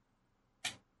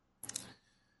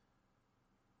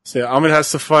 So yeah, Ahmed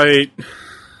has to fight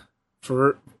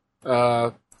for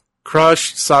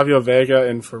Crush, Savio Vega,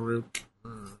 and Farouk.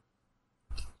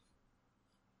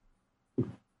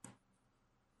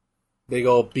 Big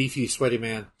old beefy sweaty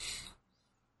man.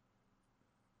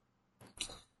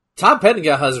 Tom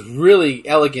Pettingill has really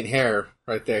elegant hair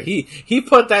right there. He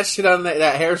put that shit on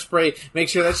that hairspray, make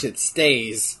sure that shit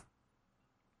stays.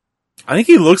 I think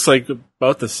he looks like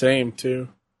about the same too.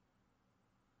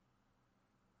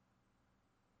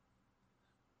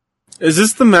 Is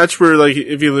this the match where, like,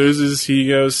 if he loses, he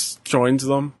joins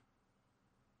them?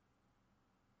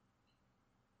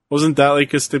 Wasn't that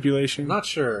like a stipulation? I'm not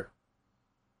sure.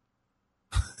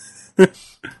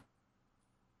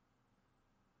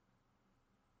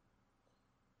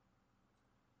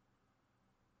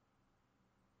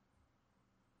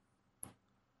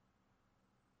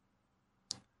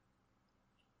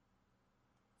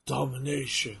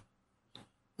 Domination.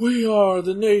 We are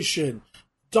the nation.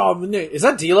 Dominate. Is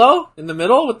that D'Lo in the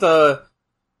middle with the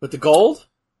gold?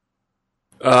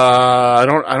 I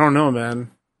don't know,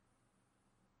 man.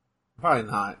 Probably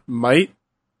not. Might?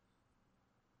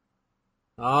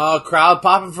 Oh, crowd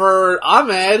popping for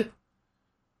Ahmed.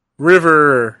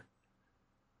 River.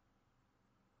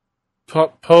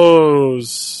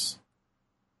 Pose.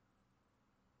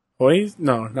 Poise?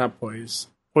 No, not Poise.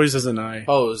 Poise is an I.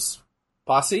 Pose.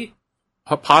 Posse?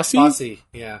 Posse? Posse,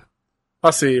 yeah.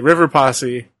 Posse. River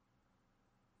Posse.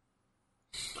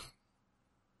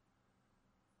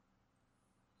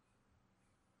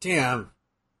 Damn.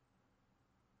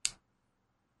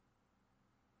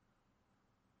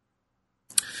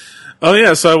 Oh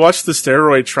yeah, so I watched the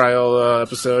steroid trial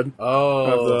episode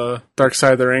of the Dark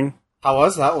Side of the Ring. How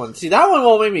was that one? See, that one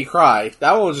won't make me cry.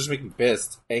 That one will just make me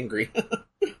pissed, angry.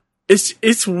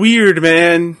 It's weird,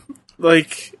 man.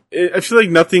 Like, I feel like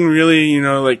nothing really,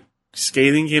 like,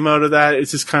 scathing came out of that.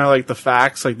 It's just kind of like the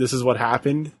facts, like, this is what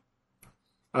happened.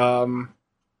 And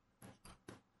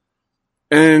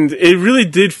it really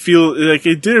did feel like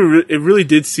it really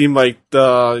did seem like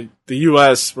the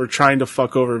US were trying to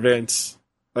fuck over Vince.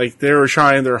 Like, they were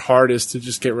trying their hardest to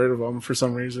just get rid of him for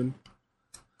some reason.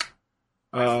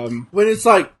 When it's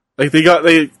like they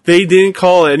didn't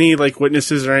call any, like,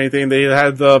 witnesses or anything. They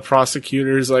had the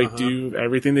prosecutors, like, do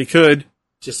everything they could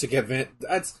just to get Vince.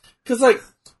 That's because, like,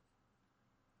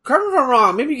 correct me if I'm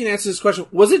wrong. Maybe you can answer this question.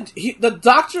 Was it the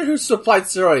doctor who supplied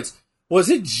steroids? Was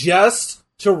it just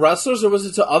to wrestlers or was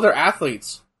it to other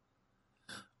athletes?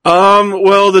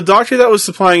 Well, the doctor that was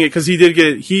supplying it, because he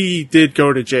did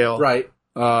go to jail, Right.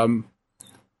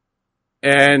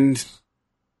 And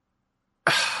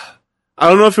I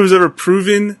don't know if it was ever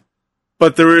proven,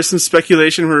 but there was some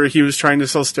speculation where he was trying to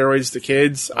sell steroids to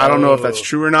kids. I don't know if that's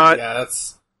true or not. Yeah,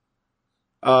 that's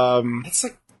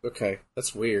like, okay,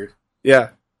 that's weird. Yeah,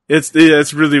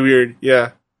 it's really weird.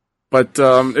 Yeah, but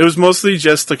it was mostly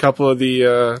just a couple of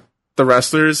the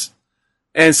wrestlers,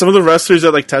 and some of the wrestlers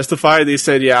that like testified. They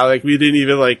said, yeah, like we didn't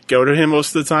even like go to him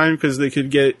most of the time because they could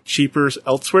get cheaper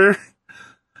elsewhere.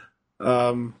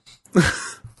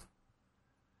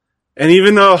 And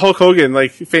even Hulk Hogan,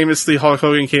 like famously, Hulk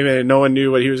Hogan came in and no one knew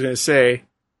what he was going to say,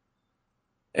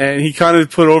 and he kind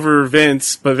of put over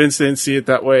Vince, but Vince didn't see it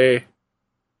that way,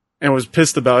 and was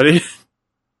pissed about it.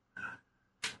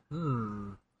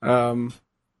 I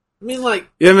mean, like,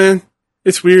 yeah, man,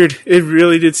 it's weird. It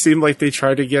really did seem like they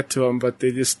tried to get to him, but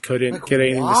they just couldn't like, get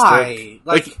anything why? to stick.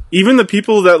 Like, even the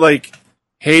people that like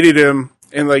hated him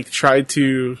and like tried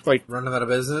to like run him out of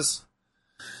business.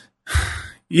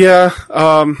 Yeah,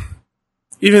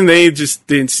 even they just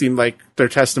didn't seem like their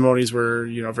testimonies were,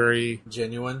 you know, very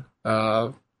genuine.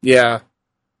 Yeah,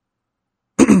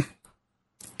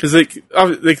 because they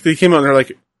came out and they're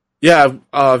like, yeah,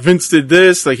 Vince did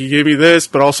this, like he gave me this,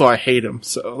 but also I hate him.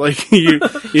 So like you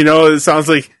know, it sounds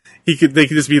like they could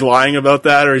just be lying about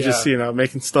that or just, you know,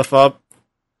 making stuff up.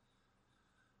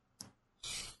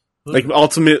 Like I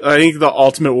think the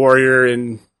Ultimate Warrior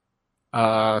and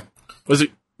was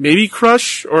it maybe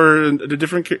Crush or a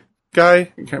different guy?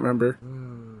 I can't remember.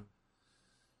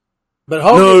 But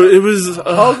Hogan, no, it was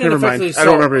Hogan. Never mind. I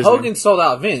don't remember his Hogan name. sold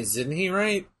out Vince, didn't he?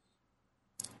 Right?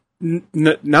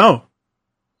 No.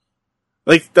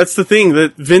 Like that's the thing,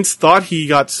 that Vince thought he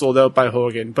got sold out by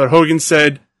Hogan, but Hogan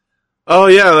said, "Oh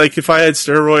yeah, like if I had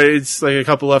steroids, like a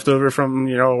couple left over from,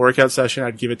 you know, a workout session,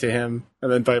 I'd give it to him,"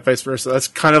 and then vice versa. That's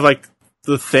kind of like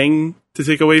the thing to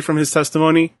take away from his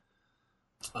testimony.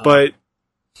 But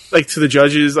like to the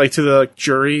judges, like to the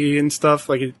jury and stuff,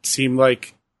 like it seemed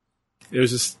like it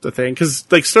was just the thing,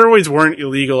 because like steroids weren't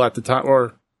illegal at the time,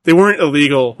 or they weren't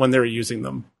illegal when they were using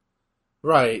them.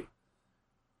 Right.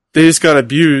 They just got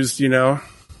abused, you know.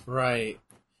 Right.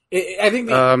 I think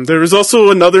there was also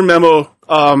another memo.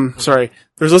 Sorry,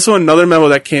 there's also another memo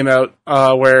that came out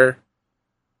where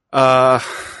I'm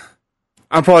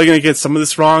probably going to get some of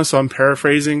this wrong, so I'm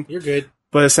paraphrasing. You're good.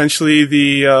 But essentially,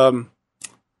 there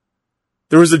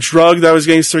was a drug that was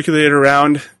getting circulated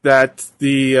around that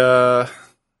the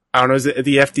I don't know, is it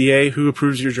the FDA who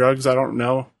approves your drugs? I don't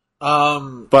know.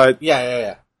 But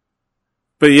yeah.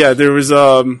 But yeah, there was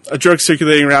a drug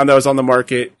circulating around that was on the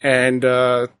market, and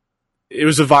it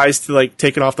was advised to like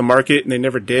take it off the market, and they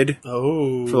never did.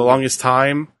 Oh, for the longest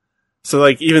time. So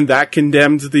like even that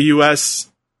condemned the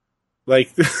U.S. Like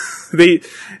they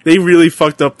really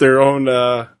fucked up their own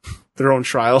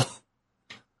trial.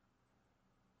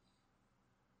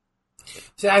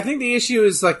 See, I think the issue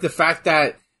is like the fact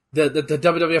that the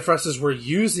WWF wrestlers were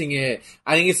using it.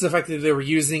 I think it's the fact that they were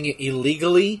using it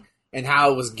illegally and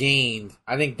how it was gained.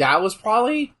 I think that was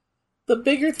probably the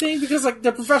bigger thing, because like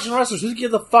they're professional wrestlers. Who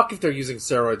gives a fuck if they're using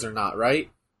steroids or not, right?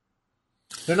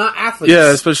 They're not athletes.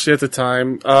 Yeah, especially at the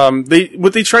time.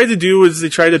 What they tried to do was they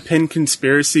tried to pin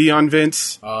conspiracy on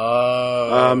Vince.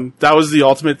 Oh. That was the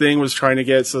ultimate thing, was trying to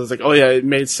get, so it's like, oh yeah,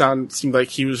 it seemed like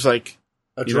he was like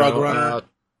a drug runner.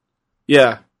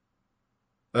 Yeah.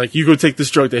 Like, you go take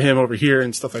this drug to him over here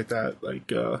and stuff like that.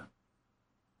 Like,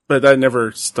 but that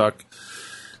never stuck.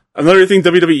 Another thing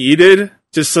WWE did,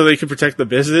 just so they could protect the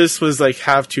business, was like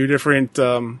have two different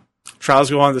trials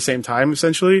go on at the same time,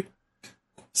 essentially.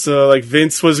 So like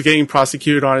Vince was getting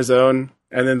prosecuted on his own,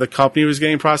 and then the company was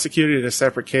getting prosecuted in a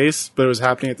separate case, but it was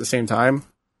happening at the same time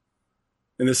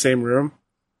in the same room.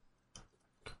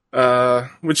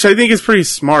 Which I think is pretty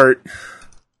smart.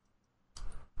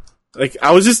 Like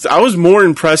I was more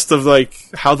impressed of like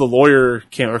how the lawyer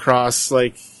came across.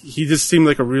 Like he just seemed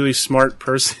like a really smart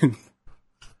person.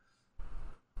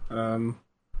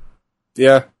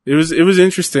 Yeah, it was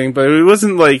interesting, but it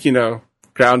wasn't like, you know,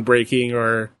 groundbreaking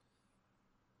or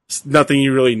nothing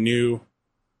you really knew.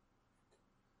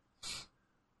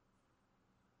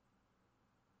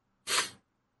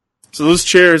 So those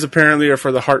chairs apparently are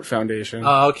for the Heart Foundation.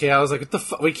 Oh, okay. I was like, what the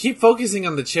fuck? We keep focusing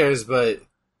on the chairs, but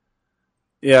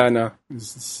yeah, I know.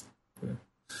 Yeah.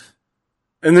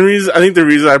 And I think the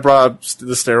reason I brought up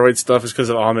the steroid stuff is because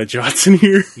of Ahmed Johnson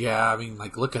here. Yeah, I mean,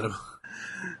 like, look at him.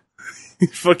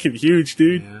 He's fucking huge,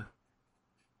 dude. Yeah.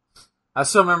 I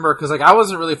still remember because like I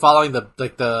wasn't really following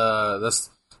the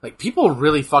people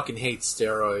really fucking hate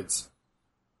steroids.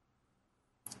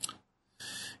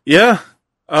 Yeah.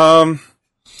 I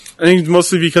think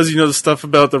mostly because, the stuff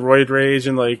about the roid rage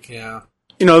and, like, Yeah.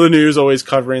 The news always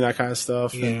covering that kind of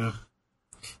stuff. Yeah.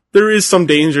 There is some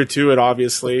danger to it,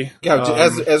 obviously. Yeah,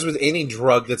 as with any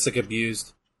drug that's, like,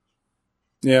 abused.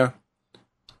 Yeah.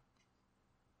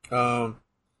 I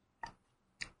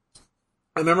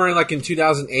remember in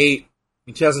 2008,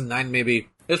 in 2009 maybe,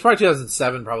 it was probably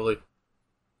 2007 probably,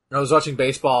 I was watching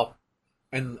baseball,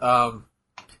 and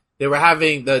they were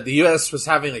having, the U.S. was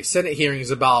having, like, Senate hearings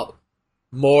about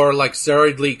more, like,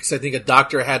 steroid leaks. I think a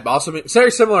doctor had, but also,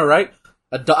 very similar, right?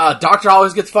 A doctor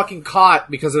always gets fucking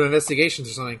caught because of investigations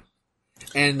or something.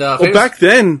 And, back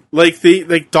then,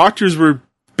 doctors were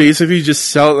basically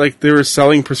just they were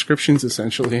selling prescriptions,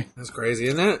 essentially. That's crazy,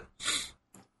 isn't it?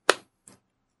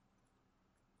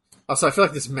 Also, I feel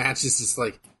like this match is just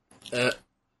like, that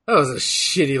was a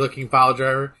shitty looking pile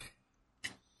driver.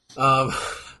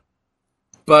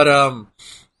 But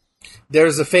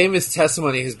there's a famous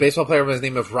testimony. His baseball player was the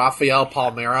name of Rafael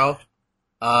Palmeiro.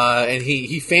 And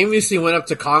he famously went up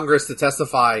to Congress to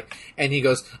testify, and he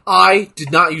goes, "I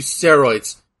did not use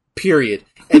steroids, period."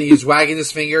 And he's wagging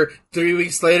his finger. 3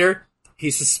 weeks later,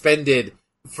 he's suspended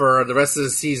for the rest of the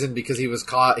season because he was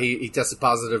caught, he tested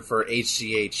positive for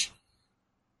HGH.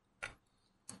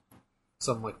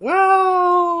 So I'm like,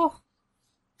 well...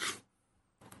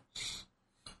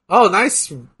 Oh,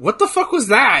 nice. What the fuck was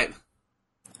that?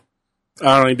 I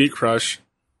don't know, he beat Crush.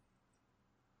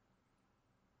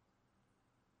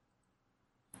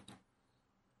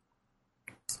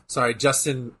 Sorry,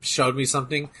 Justin showed me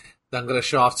something that I'm going to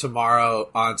show off tomorrow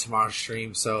on tomorrow's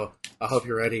stream, so I hope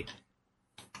you're ready.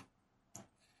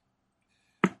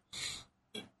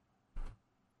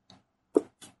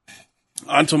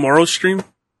 On tomorrow's stream?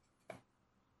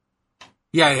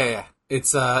 Yeah.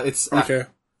 It's okay.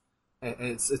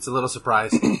 It's a little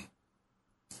surprise.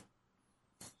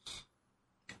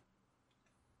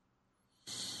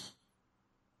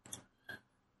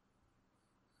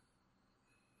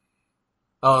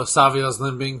 Oh, Savio's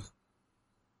limping.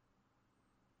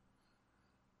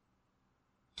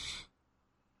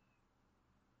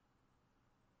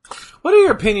 What are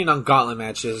your opinion on gauntlet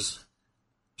matches?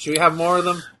 Should we have more of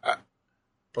them?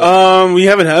 We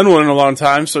haven't had one in a long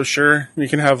time, so sure, we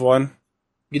can have one.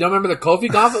 You don't remember the Kofi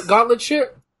gauntlet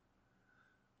shit?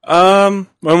 When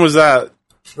was that?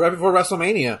 Right before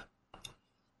WrestleMania.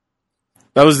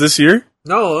 That was this year?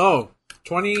 No.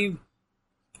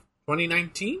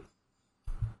 2019?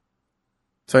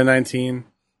 2019.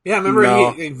 Yeah, remember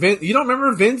No. you don't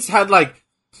remember Vince had like,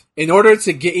 in order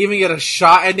to get a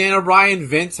shot at Daniel Bryan,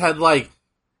 Vince had like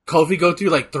Kofi go through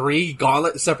like 3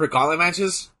 separate gauntlet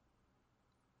matches?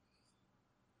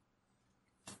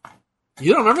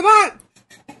 You don't remember that?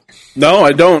 No,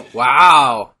 I don't.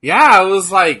 Wow. Yeah, it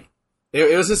was like,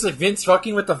 it was just like Vince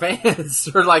fucking with the fans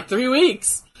for like 3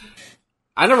 weeks.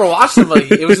 I never watched him, but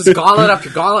it was just gauntlet after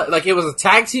gauntlet. Like, it was a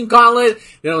tag team gauntlet,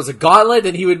 then it was a gauntlet,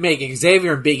 then he would make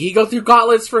Xavier and Big E go through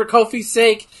gauntlets for Kofi's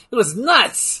sake. It was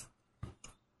nuts.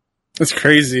 That's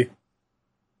crazy.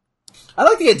 I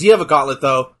like the idea of a gauntlet,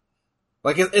 though.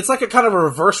 Like, it's like a kind of a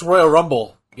reverse Royal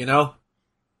Rumble, you know?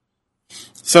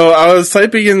 So, I was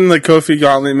typing in the Kofi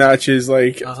Gauntlet matches,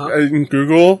 like, in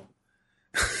Google.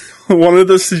 One of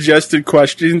the suggested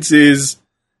questions is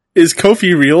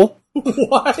Kofi real?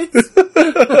 What?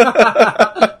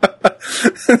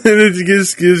 And it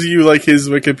just gives you, like, his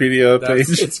Wikipedia page.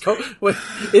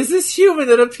 Is this human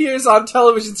that appears on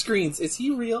television screens? Is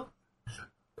he real?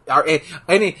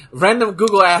 Any random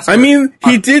Google ask. I mean,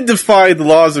 he did defy the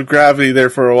laws of gravity there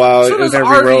for a while in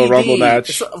every Royal Rumble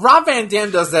match. Rob Van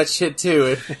Dam does that shit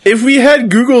too. If we had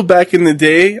Google back in the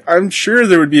day, I'm sure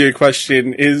there would be a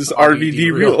question, is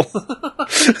RVD real?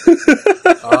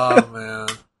 Oh, man.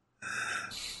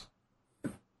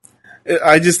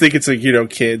 I just think it's like,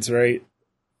 kids, right?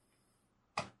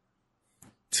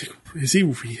 It's like, is he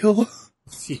real?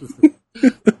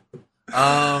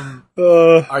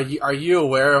 Are you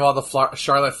aware of all the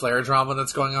Charlotte Flair drama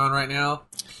that's going on right now?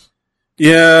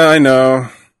 Yeah, I know.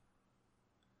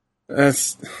 I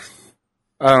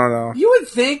don't know. You would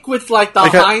think with like the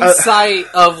hindsight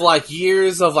of like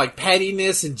years of like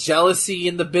pettiness and jealousy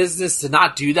in the business to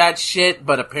not do that shit,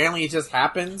 but apparently it just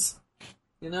happens.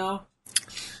 You know?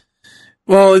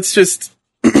 Well, it's just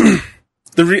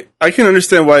I can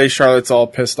understand why Charlotte's all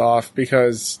pissed off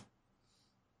because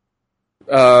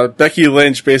Becky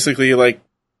Lynch basically like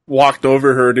walked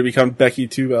over her to become Becky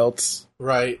Two Belts.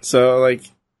 Right. So like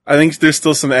I think there's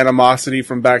still some animosity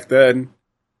from back then.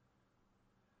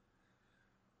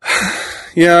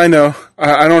 Yeah, I know.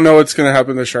 I don't know what's going to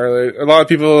happen to Charlotte. A lot of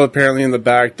people apparently in the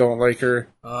back don't like her.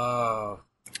 Oh.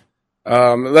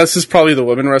 That's just probably the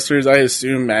women wrestlers. I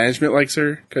assume management likes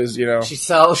her because, you know, she's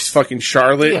fucking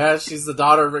Charlotte. Yeah, she's the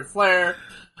daughter of Ric Flair,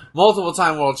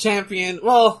 multiple-time world champion.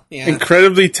 Well, yeah.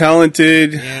 Incredibly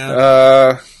talented.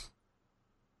 Yeah.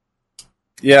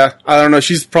 Yeah, I don't know.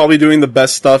 She's probably doing the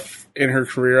best stuff in her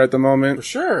career at the moment.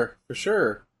 For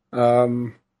sure.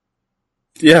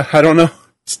 Yeah, I don't know.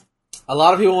 A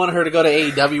lot of people want her to go to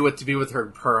AEW to be with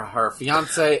her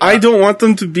fiance. I don't want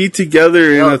them to be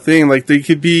together in a thing. Like, they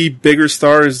could be bigger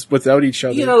stars without each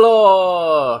other.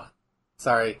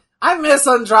 Sorry. I miss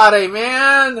Andrade,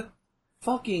 man!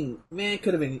 Fucking, man,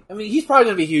 could have been... I mean, he's probably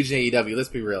going to be huge in AEW, let's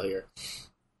be real here.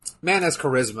 Man has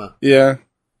charisma. Yeah.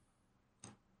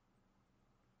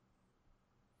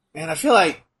 And I feel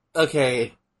like,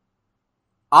 okay...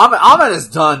 Ahmed is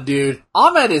done, dude.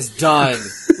 Ahmed is done.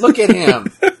 Look at him.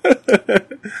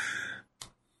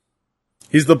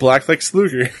 He's the Black Lex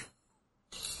Luger.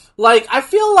 Like, I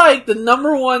feel like the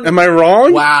number one... Am I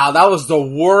wrong? Wow, that was the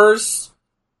worst...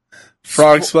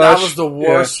 Frog splash? That was the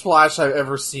worst splash I've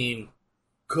ever seen.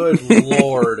 Good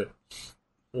lord.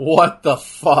 What the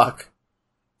fuck?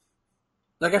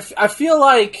 Like, I feel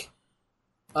like...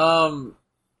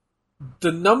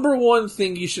 the number one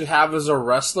thing you should have as a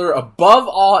wrestler, above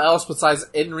all else besides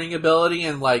in-ring ability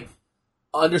and, like,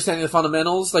 understanding the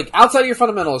fundamentals, like, outside of your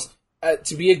fundamentals,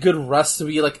 to be a good wrestler,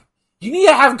 to be, like, you need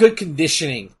to have good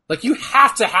conditioning. Like, you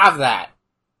have to have that.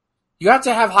 You have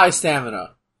to have high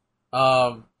stamina.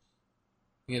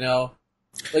 You know?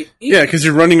 Like, yeah, because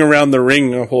you're running around the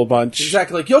ring a whole bunch.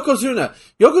 Exactly, like Yokozuna.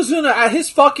 Yokozuna, at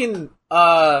his fucking,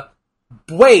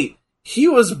 weight, he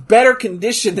was better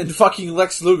conditioned than fucking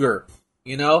Lex Luger,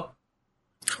 you know?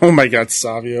 Oh my god,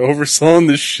 Savio, overselling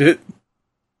this shit.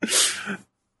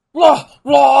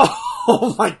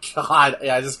 Oh my god.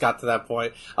 Yeah, I just got to that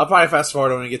point. I'll probably fast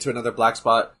forward when we get to another black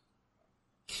spot.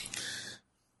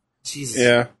 Jesus.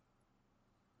 Yeah.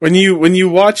 When you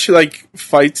watch, like,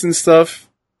 fights and stuff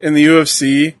in the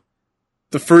UFC,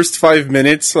 the first 5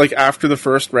 minutes, like, after the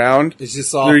first round, it's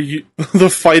just all... the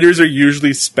fighters are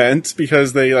usually spent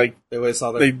because they're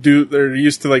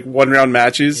used to, like, 1-round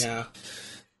matches. Yeah.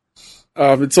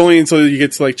 It's only until you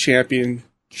get to, like,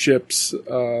 championships,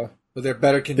 but they're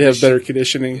better conditioned. They have better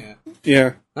conditioning.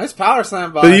 Yeah. Nice power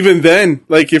slam, But even then,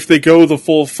 like, if they go the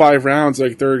full 5 rounds,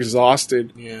 like, they're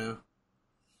exhausted. Yeah.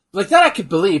 Like, that I could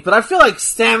believe, but I feel like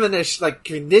stamina, like,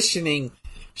 conditioning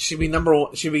should be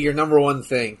your number one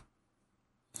thing.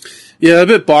 Yeah, I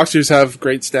bet boxers have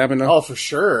great stamina. Oh, for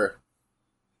sure.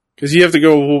 Because you have to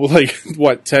go,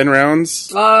 like, 10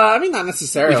 rounds? I mean, not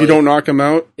necessarily. If you don't knock them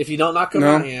out? If you don't knock them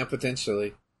out, yeah,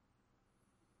 potentially.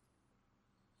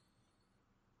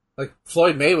 Like,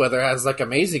 Floyd Mayweather has, like,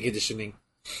 amazing conditioning.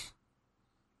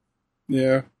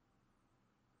 Yeah.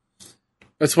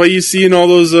 That's why you see in all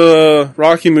those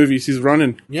Rocky movies, he's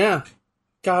running. Yeah.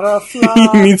 Gotta fly. He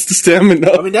needs the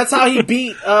stamina. I mean, that's how he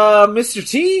beat Mr.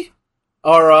 T.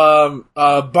 Or, I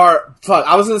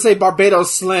was gonna say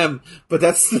Barbados Slim, but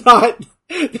that's not,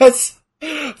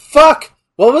 fuck!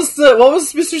 What was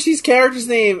Mr. T's character's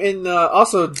name in,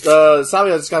 also,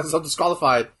 Savio just got himself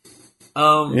disqualified.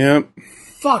 Yep.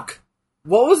 Fuck.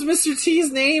 What was Mr. T's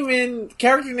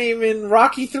character name in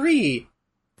Rocky 3?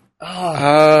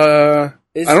 I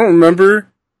don't remember.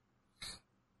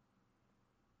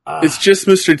 It's just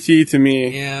Mr. T to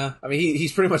me. Yeah. I mean,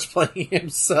 he's pretty much playing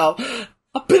himself.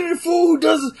 A pity fool who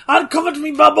does... I'll come after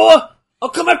me, my boy! I'll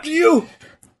come after you!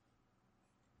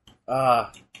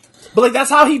 But, like, that's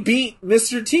how he beat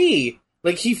Mr. T.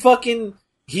 Like, he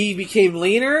became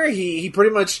leaner, he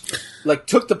pretty much, like,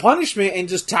 took the punishment and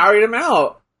just tired him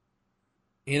out.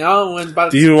 You know,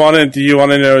 Do you want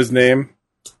to know his name?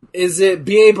 Is it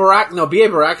B.A. Barak? No, B.A.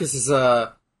 Baracus is,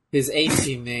 his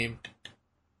A-team name.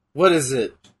 What is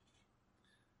it?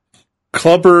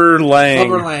 Clubber Lang.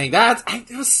 Clubber Lang.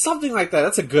 It was something like that.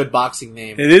 That's a good boxing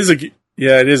name. It is a good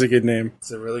name.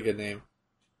 It's a really good name.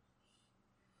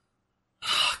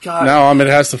 God. Now Ahmed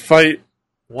has to fight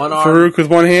one arm. Farouk with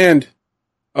one hand.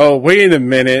 Oh, wait a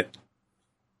minute.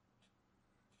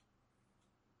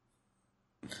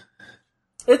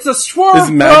 It's a swerve, It's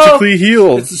magically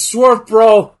healed. It's a swerve,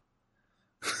 bro.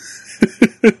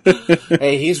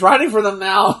 Hey, he's riding for them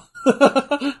now.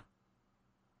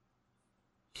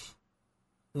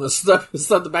 Let's start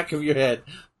the back of your head.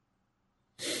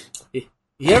 You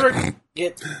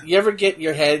ever get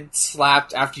your head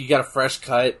slapped after you got a fresh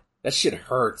cut? That shit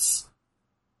hurts.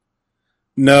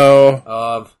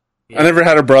 No. Yeah. I never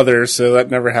had a brother, so that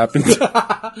never happened.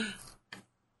 I'll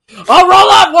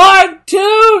roll up 1,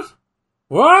 2.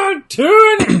 1,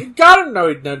 2, and got him.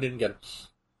 No, didn't get him.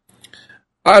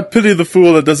 I pity the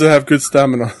fool that doesn't have good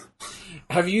stamina.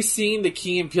 Have you seen the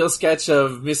Key and Peele sketch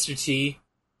of Mr. T?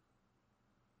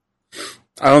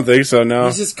 I don't think so, no.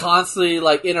 He's just constantly,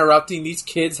 like, interrupting these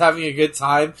kids having a good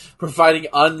time, providing,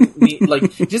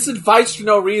 just advice for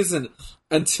no reason,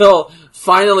 until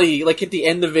finally, like, at the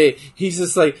end of it, he's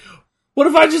just like, what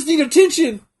if I just need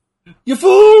attention? You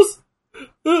fools!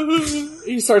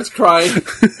 He starts crying.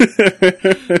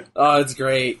 Oh, it's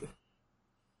great.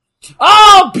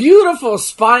 Oh, beautiful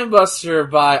Spinebuster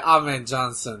by Ahmed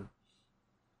Johnson.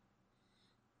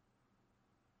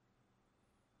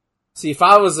 See, if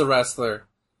I was a wrestler,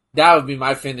 that would be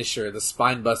my finisher, the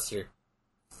Spinebuster.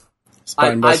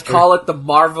 I'd call it the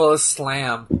Marvelous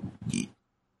Slam.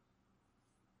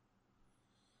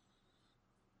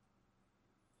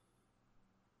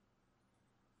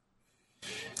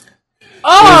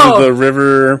 Oh! The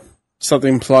river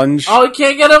something plunge. Oh, he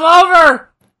can't get him over!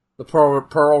 The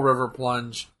Pearl River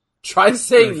Plunge. Try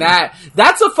saying that.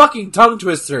 That's a fucking tongue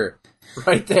twister.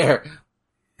 Right there.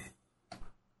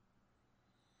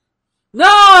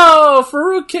 No!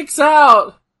 Farouk kicks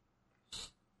out!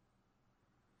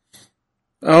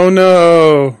 Oh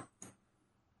no!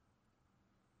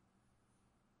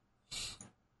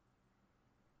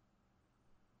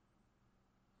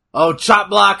 Oh, chop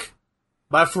block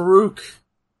by Farouk.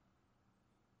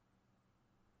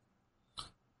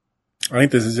 I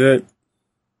think this is it.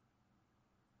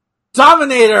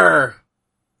 Dominator!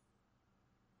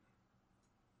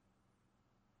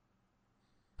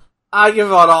 I give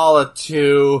it all a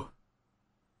 2.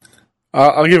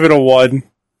 I'll give it a 1.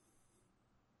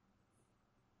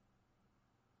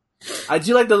 I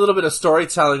do like the little bit of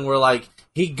storytelling where, like,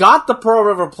 he got the Pearl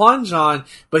River Plunge on,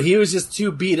 but he was just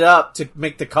too beat up to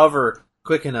make the cover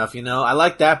quick enough, you know? I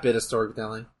like that bit of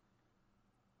storytelling.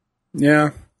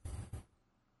 Yeah.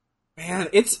 Man,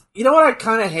 it's... You know what I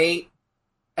kind of hate?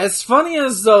 As funny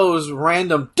as those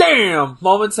random damn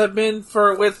moments have been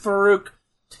with Farouk,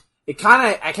 I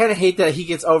kind of hate that he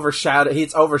gets overshadowed.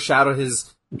 He's overshadowed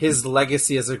his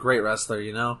legacy as a great wrestler.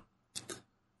 You know?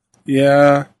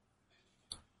 Yeah.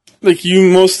 Like you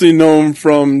mostly know him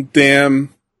from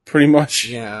Damn, pretty much.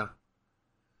 Yeah.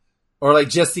 Or like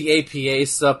just the APA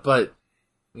stuff, but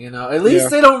you know, at least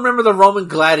they don't remember the Roman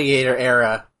Gladiator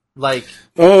era. Like,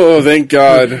 oh, thank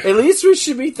God. At least we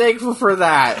should be thankful for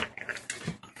that.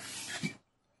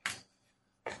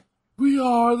 We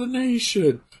are the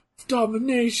nation.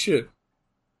 Domination.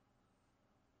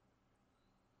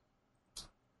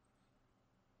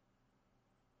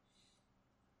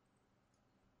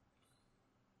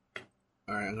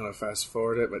 Alright, I'm gonna fast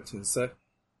forward it by 10 seconds.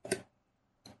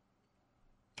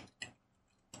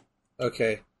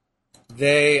 Okay.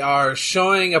 They are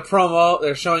showing a promo.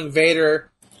 They're showing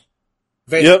Vader.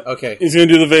 Yep. Okay. He's gonna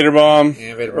do the Vader Bomb.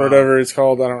 Yeah, Vader Or Bomb. whatever it's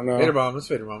called, I don't know. Vader Bomb. It's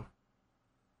Vader Bomb.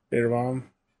 Vader Bomb.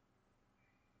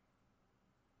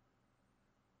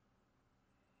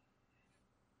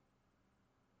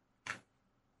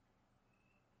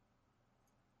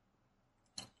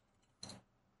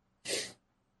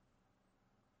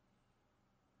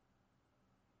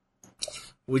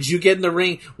 Would you get in the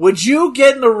ring? Would you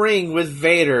get in the ring with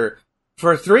Vader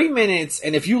for 3 minutes,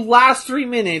 and if you last 3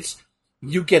 minutes,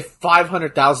 you get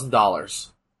 $500,000?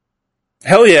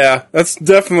 Hell yeah, that's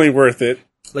definitely worth it.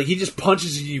 Like he just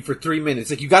punches you for 3 minutes.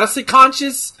 Like you gotta stay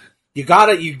conscious. You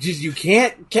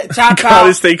can't tap out.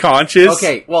 Gotta stay conscious.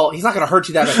 Okay, well he's not gonna hurt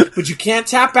you that much, but you can't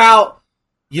tap out.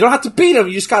 You don't have to beat him.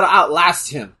 You just gotta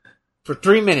outlast him for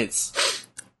 3 minutes.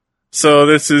 So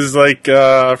this is like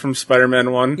from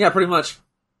Spider-Man 1. Yeah, pretty much.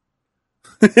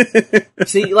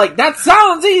 See, like, that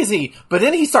sounds easy, but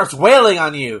then he starts wailing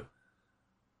on you.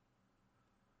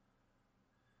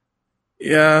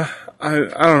 Yeah, I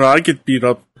don't know. I get beat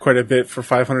up quite a bit for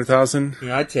 500,000.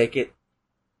 Yeah, I'd take it.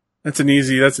 That's an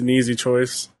easy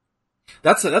choice.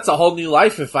 That's a whole new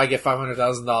life if I get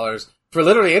 $500,000 for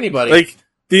literally anybody. Like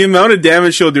the amount of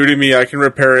damage she'll do to me, I can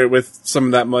repair it with some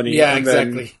of that money. Yeah,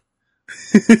 exactly.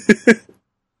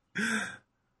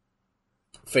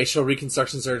 Facial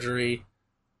reconstruction surgery.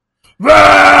 He looked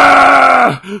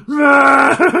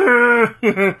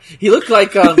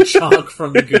like Chonk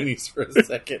from the Goonies for a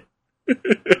second.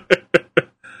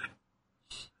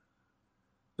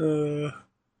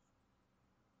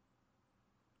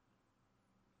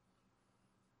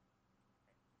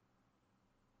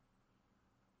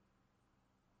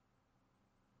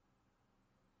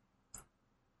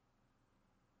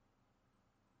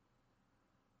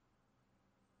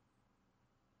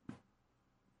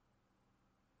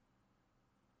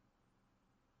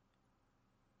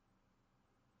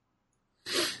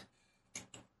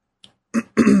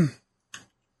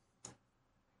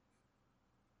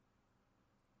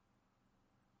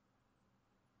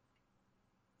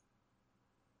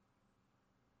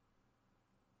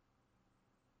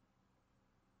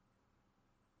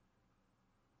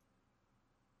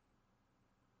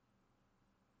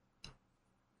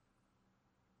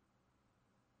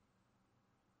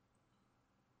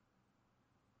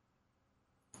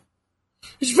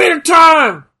 It's Vader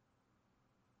time!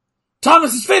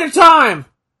 Thomas, it's Vader time!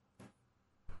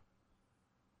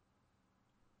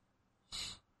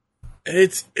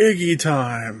 It's Iggy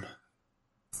time.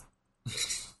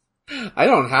 I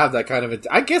don't have that kind of...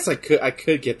 I guess I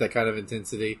could get that kind of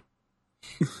intensity.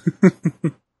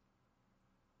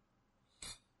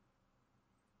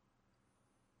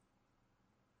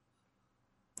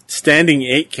 Standing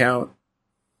 8 count.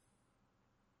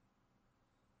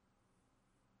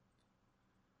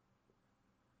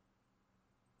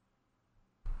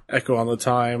 Echo on the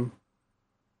time.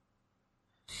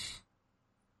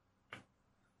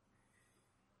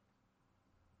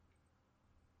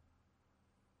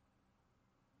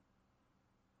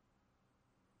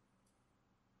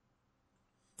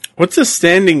 What's a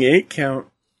standing 8 count?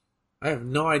 I have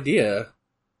no idea.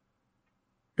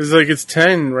 It's like it's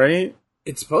 10, right?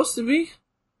 It's supposed to be.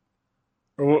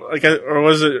 Or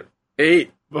was it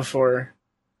 8 before?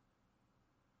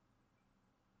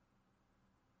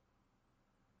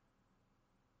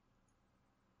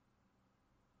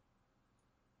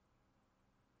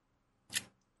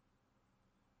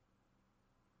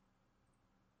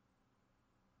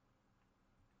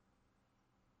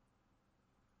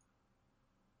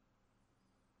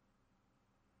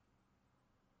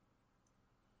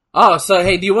 Oh, so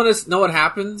hey, do you want to know what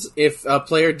happens if a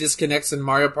player disconnects in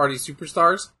Mario Party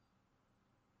Superstars?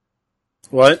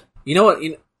 What? You know what?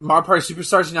 In Mario Party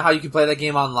Superstars, you know how you can play that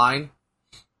game online?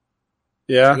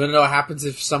 Yeah. You want to know what happens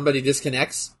if somebody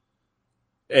disconnects?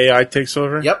 AI takes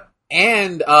over? Yep.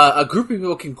 And a group of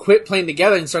people can quit playing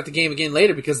together and start the game again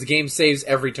later because the game saves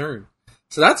every turn.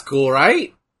 So that's cool,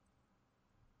 right?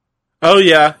 Oh,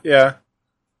 yeah, yeah.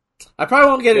 I probably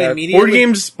won't get it immediately.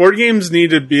 Board games need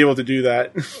to be able to do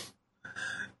that.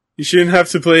 You shouldn't have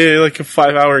to play like a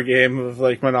 5-hour game of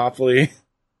like Monopoly.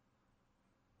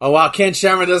 Oh wow, Ken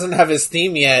Shamrock doesn't have his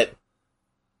theme yet.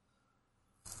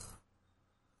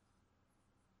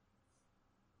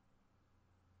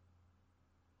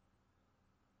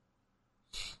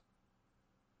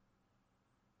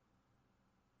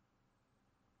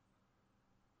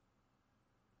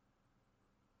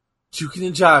 Juking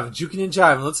and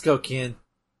jiving. Let's go, Ken.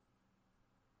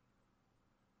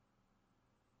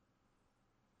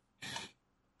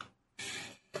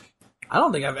 I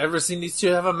don't think I've ever seen these two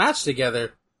have a match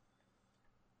together.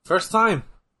 First time.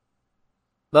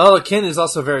 Well, Ken is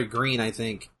also very green, I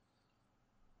think.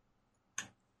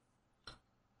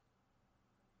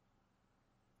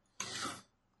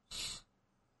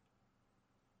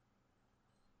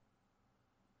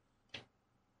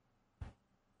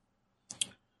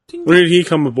 When did he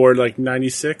come aboard? Like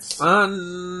 96?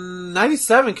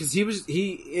 97, because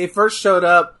he first showed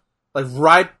up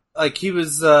he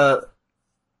was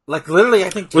literally, I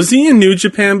think. Was he in New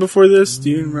Japan before this? Do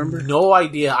you remember? No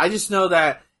idea. I just know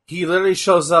that he literally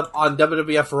shows up on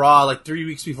WWF Raw like 3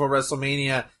 weeks before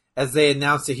WrestleMania as they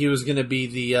announced that he was going to be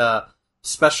the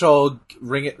special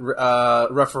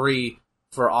referee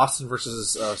for Austin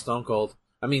versus Stone Cold.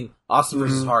 I mean, Austin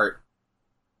versus Hart.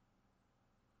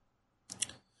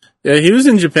 Yeah, he was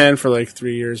in Japan for like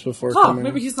 3 years before coming.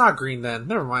 Maybe he's not green then.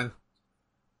 Never mind.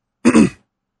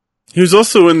 He was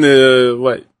also in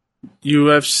the,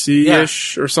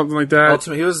 UFC-ish or something like that?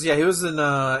 Ultimate. He was in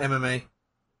MMA.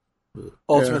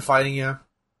 Ultimate Fighting, yeah.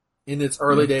 In its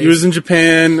early days. He was in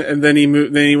Japan, and then he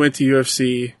moved. Then he went to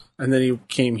UFC, and then he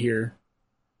came here.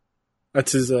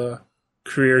 That's his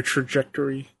career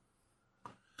trajectory.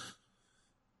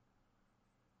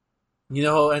 You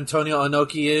know who Antonio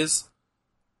Inoki is?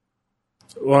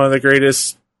 One of the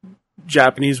greatest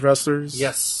Japanese wrestlers.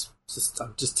 Yes.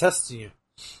 I'm just testing you.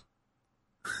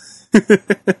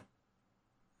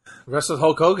 Wrestled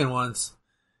Hulk Hogan once.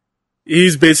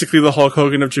 He's basically the Hulk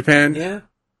Hogan of Japan. Yeah.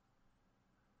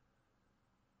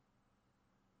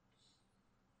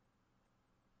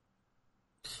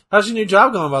 How's your new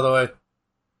job going, by the way?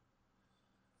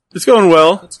 It's going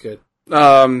well. That's good.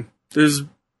 There's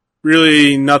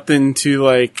really nothing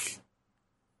to,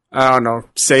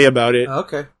 say about it.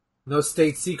 Okay. No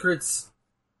state secrets?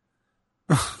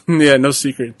 Yeah, no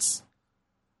secrets.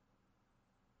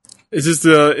 It's just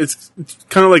it's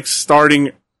kind of like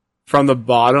starting from the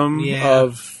bottom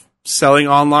of selling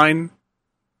online.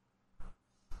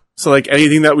 So like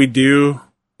anything that we do,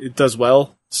 it does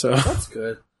well. So that's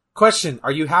good. Question: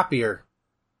 are you happier?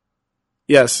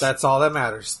 Yes, that's all that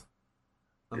matters.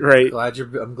 I'm glad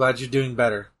you're doing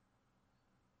better.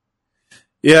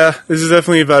 Yeah, this is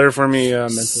definitely better for me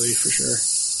mentally, for sure.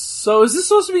 So is this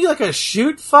supposed to be like a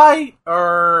shoot fight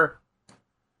or?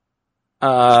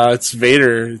 It's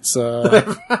Vader. It's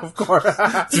of course.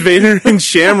 It's Vader and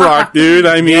Shamrock, dude.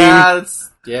 I mean,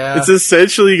 yeah. It's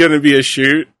essentially going to be a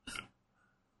shoot.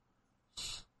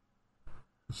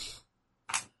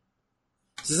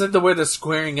 Just like the way they're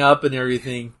squaring up and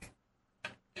everything.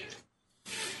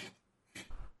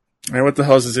 Alright, what the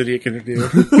hell is this idiot gonna do?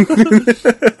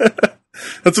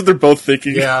 That's what they're both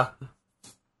thinking. Yeah.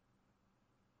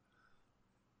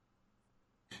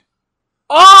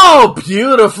 Oh,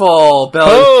 beautiful!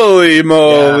 Belly. Holy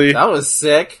moly. Yeah, that was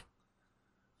sick.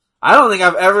 I don't think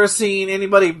I've ever seen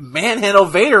anybody manhandle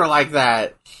Vader like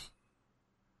that.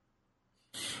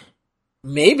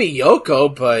 Maybe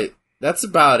Yoko, but that's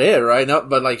about it, right? No,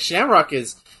 but like Shamrock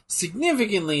is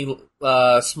significantly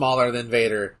smaller than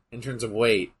Vader in terms of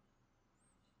weight.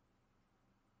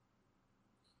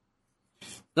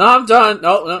 No, I'm done.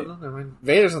 No, never mind.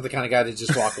 Vader's not the kind of guy to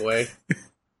just walk away.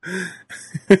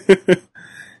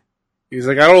 He's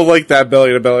like, I don't like that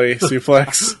belly-to-belly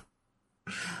suplex.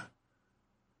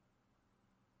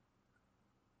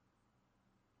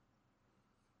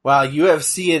 Wow,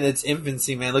 UFC in its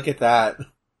infancy, man. Look at that.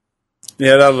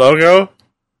 Yeah, that logo?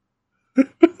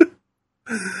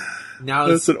 Now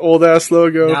That's an old-ass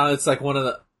logo. Now it's like one of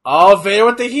the... Oh, Vader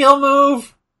with the heel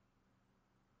move!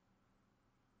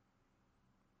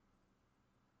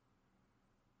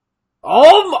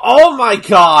 Oh my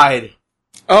god!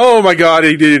 Oh my god,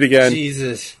 he did it again.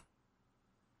 Jesus.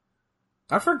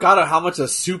 I forgot how much a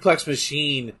suplex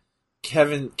machine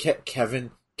Ken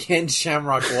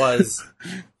Shamrock was.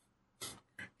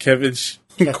 Quevin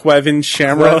Shamrock.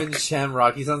 Quevin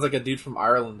Shamrock. He sounds like a dude from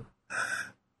Ireland.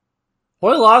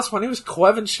 Boy, lost. My name is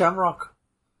Quevin Shamrock.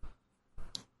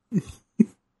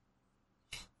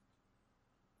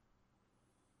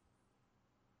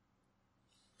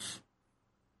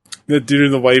 The dude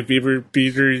in the white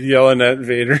beater yelling at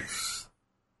Vader.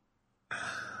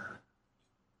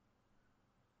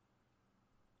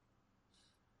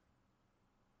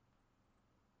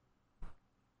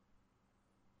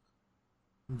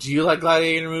 Do you like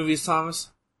Gladiator movies, Thomas?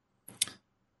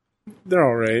 They're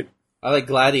alright. I like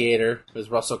Gladiator. It was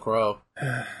Russell Crowe.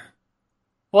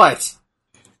 What?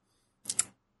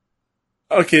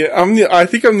 Okay, I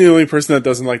think I'm the only person that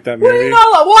doesn't like that movie. What do you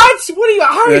not? What? What do you?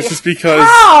 How? That's just because.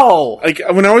 How? Like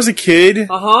when I was a kid,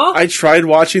 Uh-huh. I tried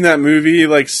watching that movie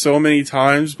like so many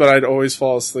times, but I'd always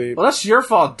fall asleep. Well, that's your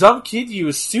fault. Dumb kid, you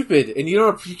is stupid, and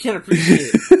you can't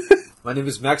appreciate it. My name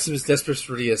is Maximus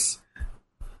Desperius.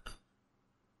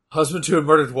 Husband to a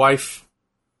murdered wife.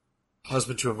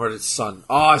 Husband to a murdered son.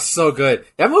 Oh, it's so good.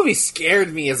 That movie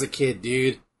scared me as a kid,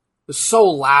 dude. It was so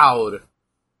loud.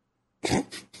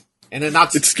 And then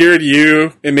It scared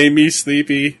you. It made me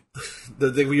sleepy.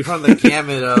 We run the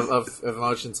gamut of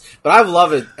emotions. But I've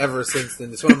loved it ever since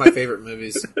then. It's one of my favorite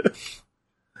movies.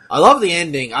 I love the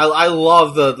ending. I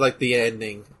love the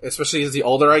ending. Especially as the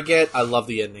older I get, I love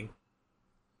the ending.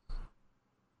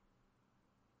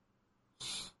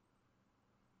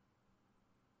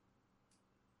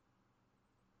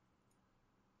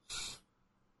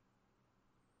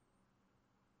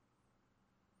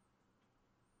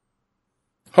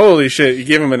 Holy shit, you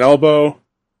gave him an elbow.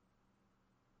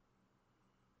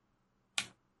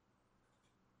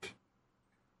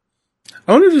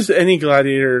 I wonder if there's any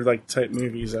Gladiator like type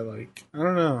movies I like. I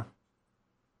don't know.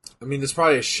 I mean, there's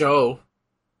probably a show.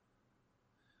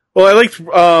 Well, I liked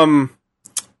what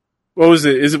was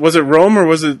it? Was it Rome or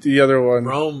was it the other one?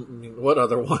 Rome. I mean, what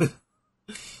other one?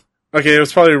 Okay, it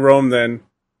was probably Rome then.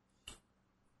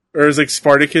 Or it was like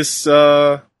Spartacus.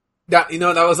 That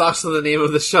was also the name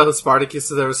of the show, Spartacus.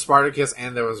 So there was Spartacus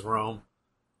and there was Rome.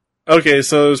 Okay,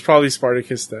 so it was probably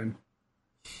Spartacus then.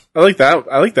 I like that.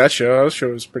 I like that show. That show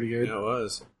was pretty good. Yeah, it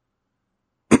was.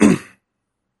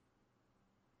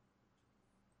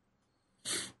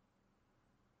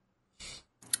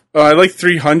 Oh, I like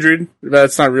 300. But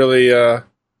that's not really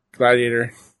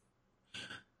Gladiator.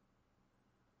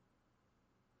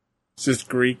 It's just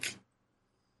Greek.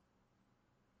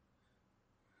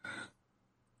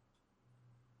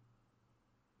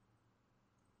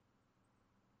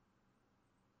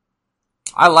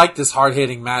 I like this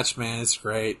hard-hitting match, man. It's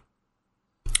great.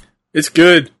 It's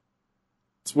good.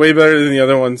 It's way better than the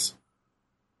other ones.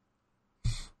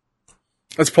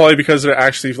 That's probably because they're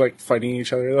actually like fighting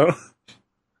each other, though.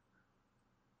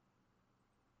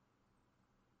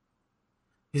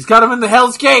 He's got him in the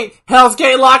Hell's Gate. Hell's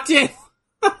Gate locked in.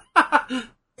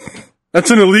 That's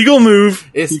an illegal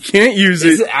move. You can't use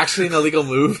it. Is it actually an illegal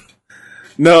move?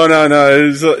 No.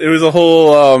 It was a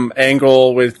whole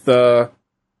angle with the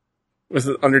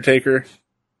Undertaker.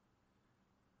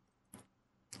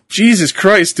 Jesus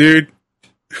Christ, dude.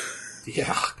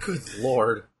 Yeah, good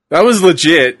lord. That was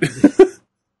legit.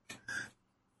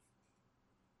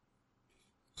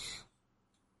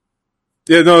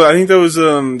 Yeah, no, I think that was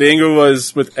the angle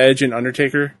was with Edge and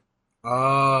Undertaker.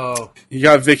 Oh. He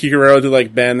got Vicky Guerrero to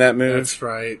like ban that move. That's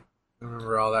right. I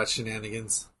remember all that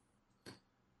shenanigans.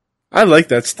 I like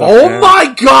that stuff. Oh man.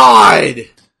 my god!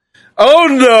 Oh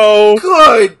no!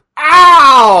 Good!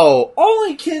 Ow!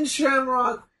 Only Ken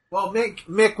Shamrock. Well,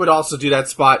 Mick would also do that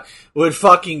spot. Would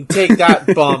fucking take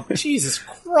that bump. Jesus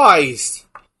Christ!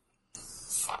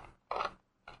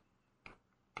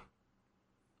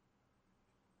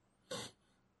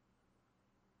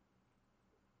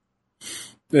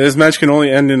 This match can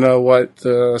only end in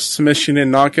a submission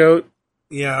and knockout?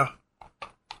 Yeah.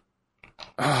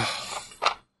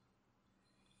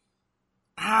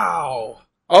 Ow!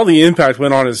 All the impact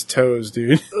went on his toes,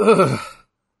 dude. Ugh.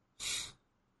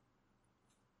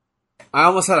 I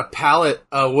almost had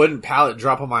a wooden pallet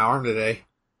drop on my arm today.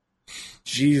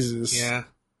 Jesus. Yeah.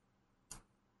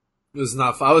 It was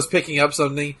not fun. I was picking up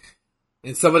something,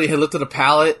 and somebody had lifted a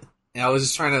pallet, and I was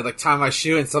just trying to like tie my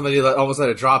shoe, and somebody almost let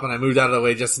it drop, and I moved out of the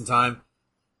way just in time.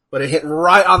 But it hit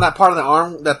right on that part of the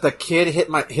arm that the kid hit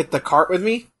the cart with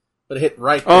me. But it hit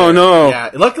right there. Oh no.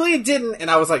 Yeah. Luckily it didn't, and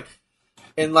I was like,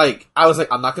 I'm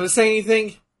not gonna say anything.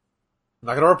 I'm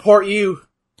not gonna report you.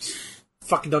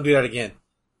 Fucking don't do that again.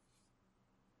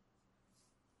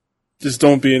 Just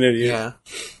don't be an idiot. Yeah.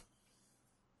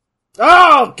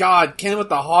 Oh god, Ken with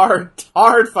the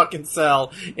hard fucking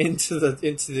sell into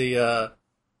the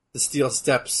steel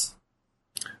steps.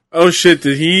 Oh shit,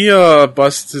 did he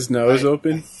bust his nose I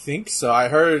open? think so. I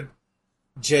heard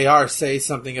JR say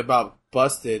something about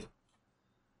busted.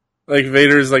 Like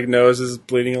Vader's like nose is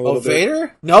bleeding a little bit.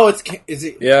 Vader? No, is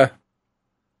it? Yeah.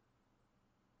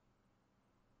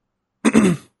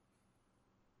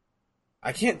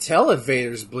 I can't tell if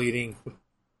Vader's bleeding.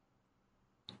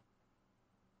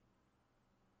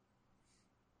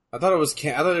 I thought it was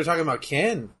Ken. I thought they were talking about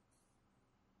Ken.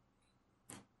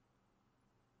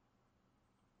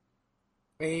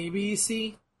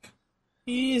 ABC.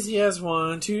 Easy as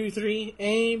 1, 2, 3.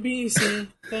 ABC.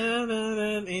 Da, da,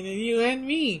 da, and you and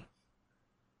me.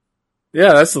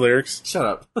 Yeah, that's the lyrics. Shut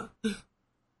up.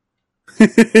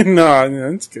 No,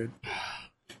 that's good.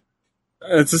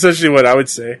 That's essentially what I would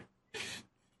say.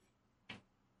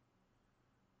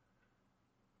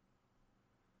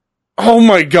 Oh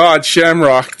my god,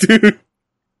 Shamrock, dude.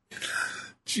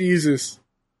 Jesus.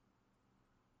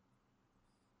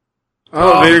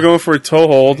 Oh, Vader going for a toe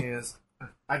hold. Yes.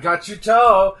 I got your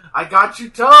toe. I got your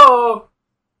toe.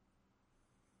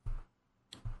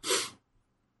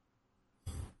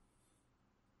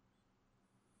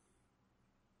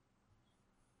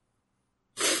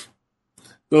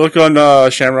 The look on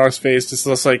Shamrock's face just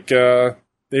looks like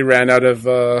they ran out of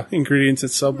ingredients at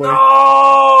Subway.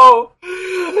 No!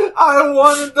 I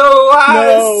wanted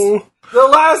No! the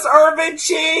last urban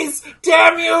cheese!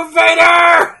 Damn you,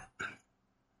 Vader!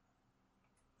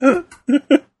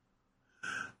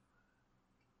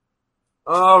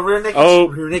 Oh, rear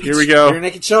naked, here we go. Rear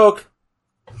naked choke.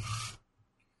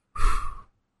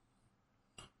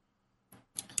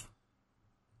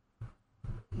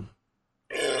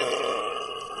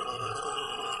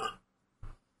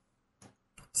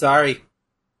 Sorry.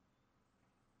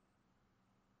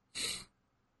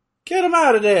 Get him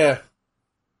out of there.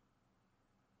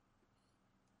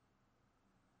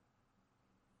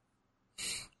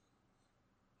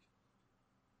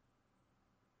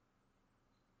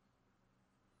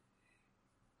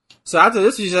 So after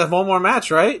this, we just have one more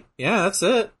match, right? Yeah, that's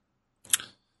it.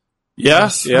 Yeah,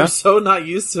 I'm so not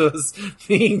used to us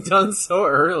being done so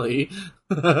early.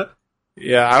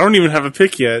 Yeah, I don't even have a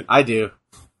pick yet. I do.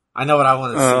 I know what I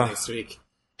want to see next week.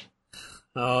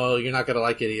 Oh, you're not going to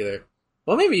like it either.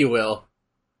 Well, maybe you will.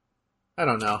 I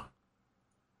don't know.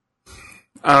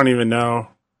 I don't even know.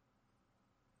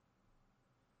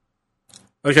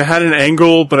 Like, I had an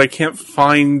angle, but I can't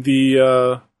find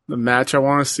the match I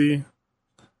want to see.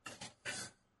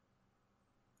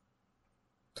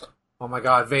 Oh my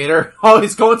god, Vader. Oh,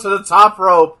 he's going to the top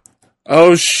rope.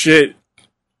 Oh, shit.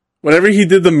 Whenever he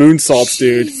did the moonsaults,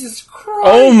 dude. Jesus Christ.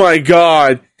 Oh my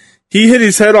god. He hit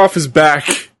his head off his back.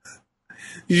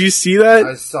 Did you see that?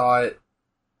 I saw it.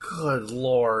 Good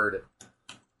lord.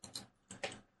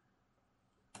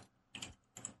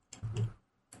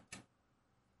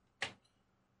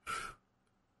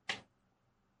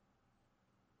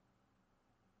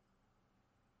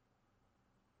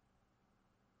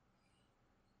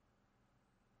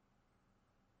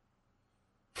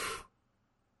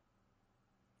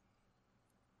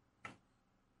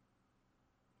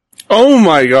 Oh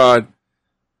my god.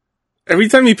 Every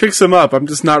time he picks him up, I'm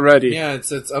just not ready. Yeah,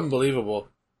 it's unbelievable.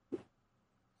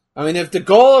 I mean, if the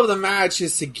goal of the match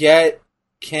is to get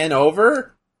Ken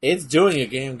over, it's doing a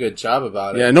damn good job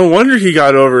about it. Yeah, no wonder he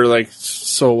got over, like,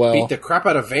 so well. Beat the crap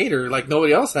out of Vader like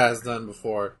nobody else has done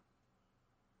before.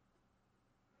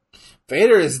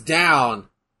 Vader is down.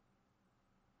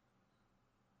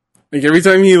 Like every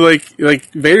time he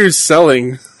like Vader's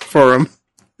selling for him.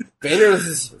 Vader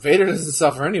doesn't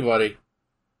sell for anybody.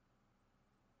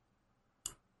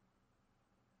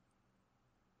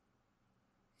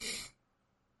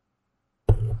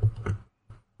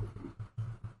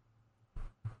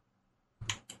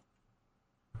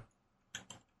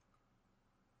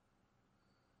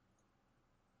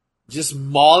 Just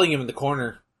mauling him in the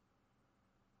corner.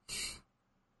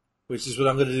 Which is what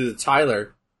I'm going to do to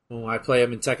Tyler when I play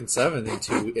him in Tekken 7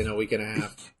 in a week and a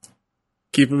half.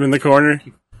 Keep him in the corner?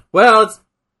 Well,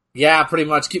 yeah, pretty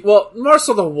much. More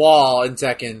so the wall in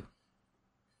Tekken.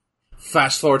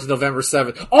 Fast forward to November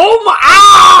 7th. Oh my...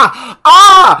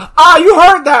 you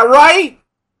heard that, right?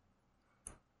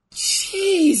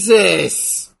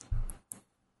 Jesus.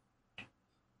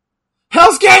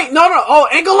 Hell's Gate! No. Oh,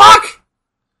 ankle lock!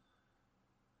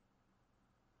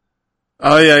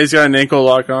 Oh, yeah, he's got an ankle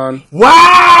lock on.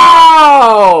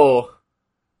 Wow!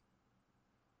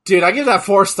 Dude, I give that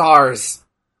 4 stars.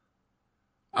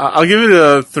 I'll give it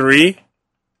a 3.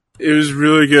 It was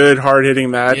really good, hard-hitting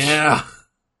match. Yeah.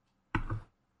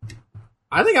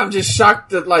 I think I'm just shocked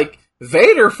that, like,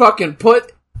 Vader fucking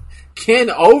put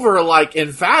Ken over, like,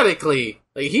 emphatically.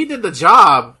 Like, he did the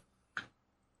job.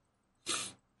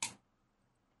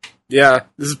 Yeah,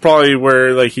 this is probably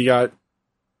where, like, he got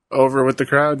over with the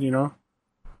crowd, you know?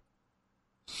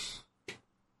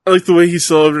 I like the way he's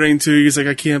celebrating, too. He's like,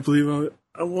 I can't believe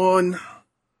I won.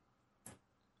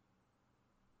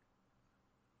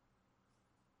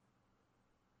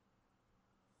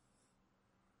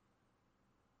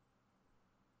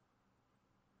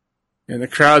 And the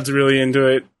crowd's really into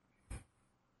it.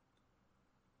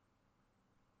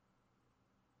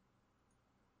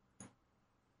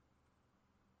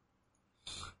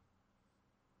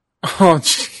 Oh,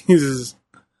 Jesus.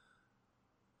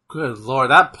 Good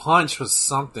lord, that punch was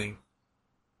something.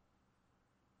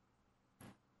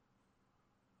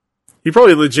 He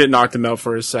probably legit knocked him out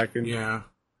for a second. Yeah.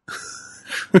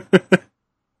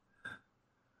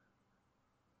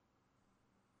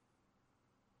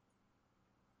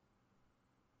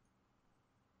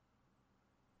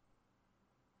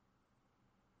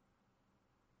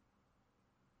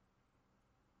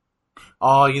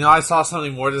 Oh, you know, I saw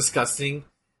something more disgusting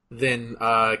than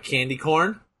candy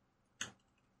corn.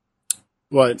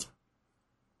 What?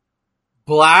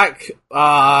 Black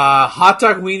hot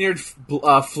dog wiener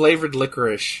flavored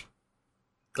licorice.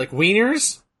 Like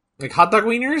wieners? Like hot dog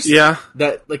wieners? Yeah.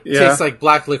 That tastes like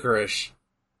black licorice.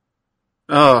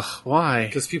 Ugh, why?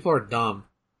 Because people are dumb.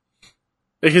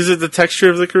 Like, is it the texture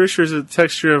of licorice or is it the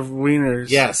texture of wieners?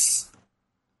 Yes.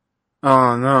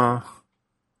 Oh, no.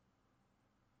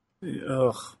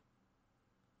 Ugh.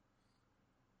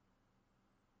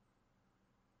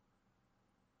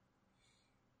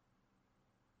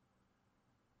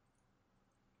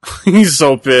 He's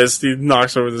so pissed. He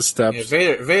knocks over the steps.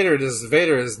 Yeah, Vader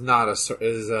is not a.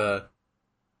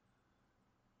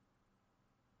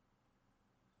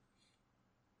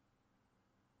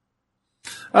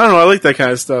 I don't know. I like that kind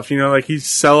of stuff. You know, like he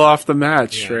sell off the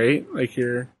match, right? Like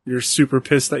you're super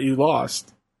pissed that you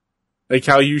lost, like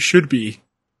how you should be.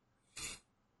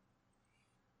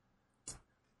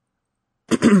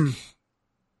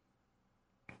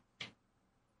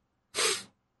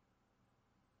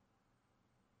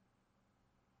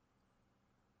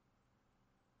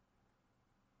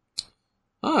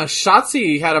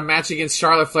 Shotzi had a match against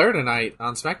Charlotte Flair tonight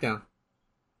on SmackDown.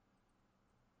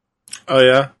 Oh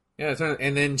yeah, yeah,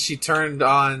 and then she turned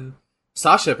on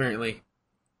Sasha apparently.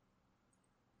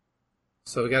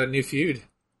 So we got a new feud.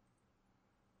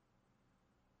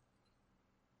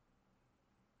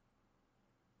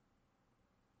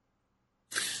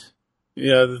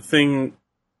 Yeah, the thing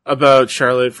about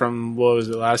Charlotte from, what was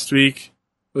it, last week,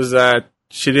 was that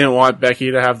she didn't want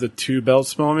Becky to have the 2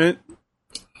 belts moment.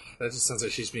 That just sounds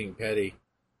like she's being petty.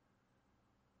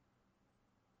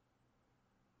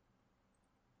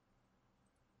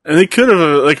 And they could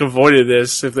have like avoided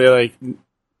this if they like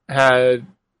had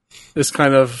this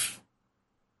kind of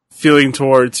feeling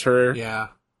towards her. Yeah.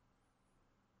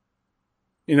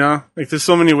 You know? Like there's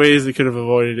so many ways they could have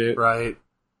avoided it. Right.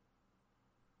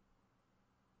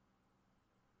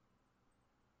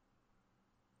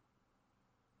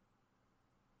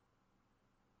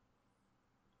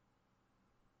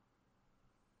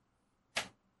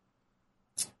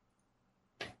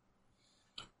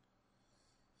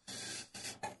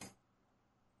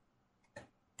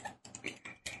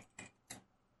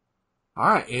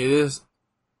 Alright, it is.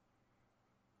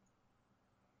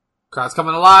 Crowd's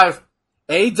coming alive.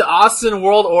 Aid to Austin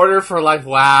World Order for life.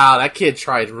 Wow, that kid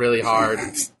tried really hard.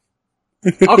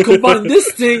 I'll combine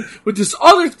this thing with this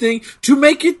other thing to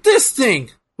make it this thing.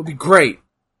 It'll be great.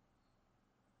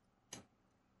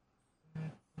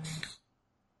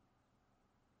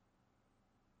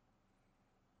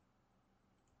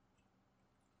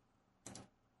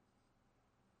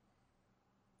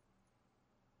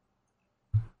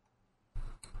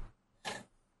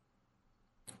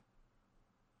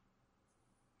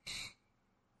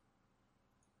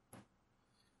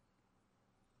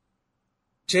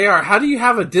 JR, how do you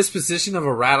have a disposition of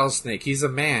a rattlesnake? He's a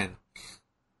man.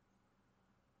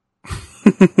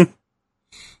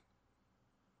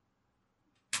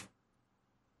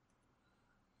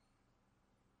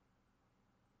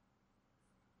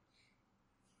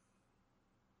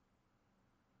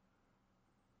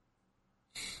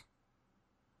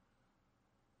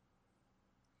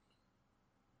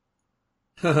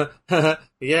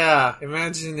 Yeah,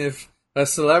 imagine if a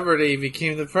celebrity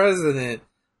became the president.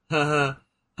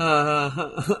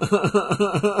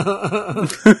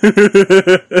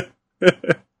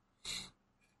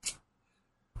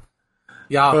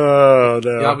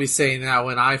 Y'all be saying that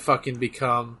when I fucking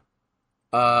become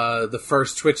the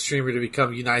first Twitch streamer to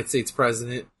become United States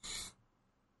president.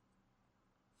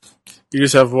 You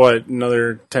just have what,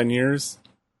 another 10 years?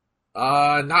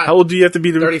 Not how old do you have to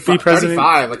be to be president?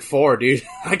 35, like 4, dude.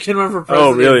 I can remember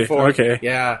president. Oh, really? Before. Okay.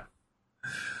 Yeah.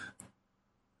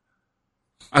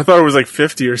 I thought it was like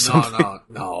 50 or something.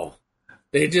 No.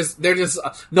 They're just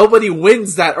nobody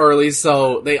wins that early,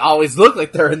 so they always look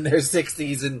like they're in their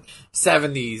 60s and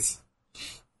 70s.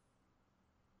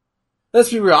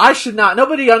 Let's be real.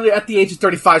 Nobody at the age of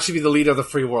 35 should be the leader of the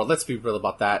free world. Let's be real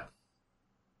about that.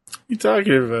 What are you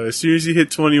talking about? As soon as you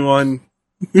hit 21.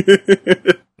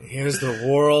 Here's the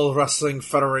World Wrestling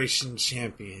Federation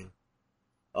champion.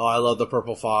 Oh, I love the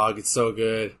Purple Fog. It's so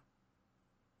good.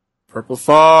 Purple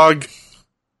Fog.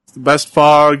 It's the best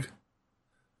fog.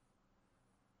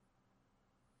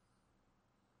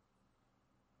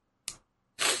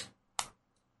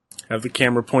 Have the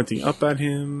camera pointing up at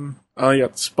him. Oh, you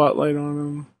got the spotlight on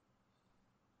him.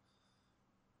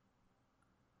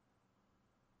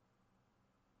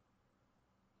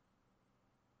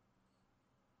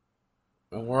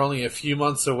 And we're only a few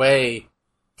months away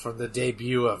from the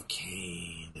debut of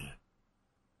Kane.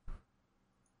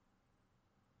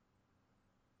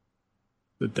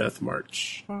 The Death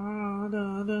March.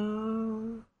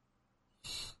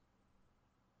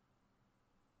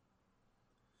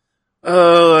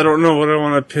 Oh, I don't know what I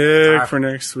want to pick for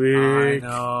next week. I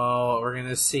know. We're going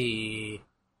to see.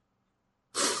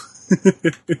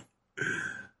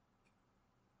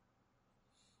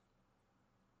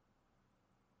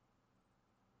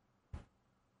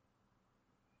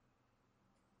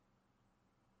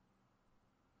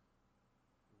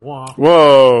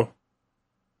 Whoa.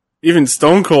 Even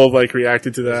Stone Cold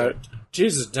reacted to that.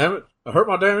 Jesus damn it. I hurt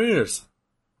my damn ears.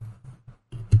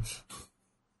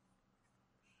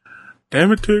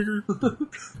 Damn it, Tigger.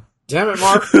 Damn it,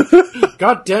 Mark.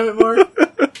 God damn it, Mark.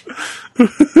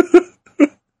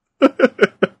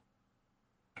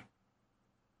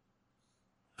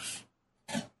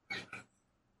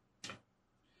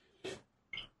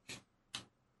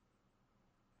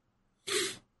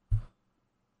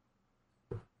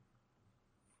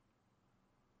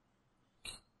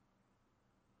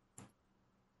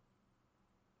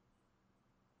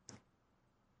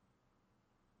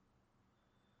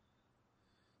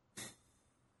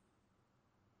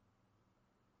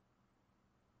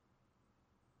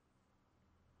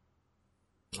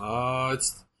 Oh,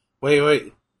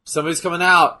 wait. Somebody's coming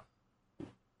out.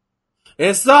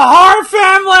 It's the Hart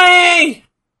family!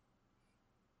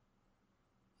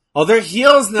 Oh, they're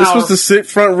heels now. They're supposed to sit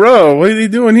front row. What are they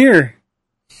doing here?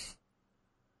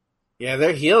 Yeah,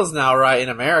 they're heels now, right, in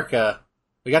America.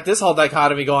 We got this whole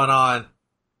dichotomy going on.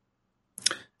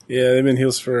 Yeah, they've been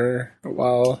heels for a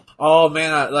while. Oh,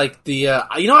 man, I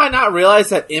not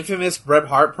realized that infamous Bret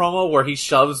Hart promo where he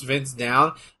shoves Vince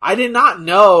down? I did not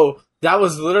know that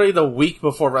was literally the week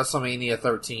before WrestleMania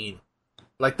 13.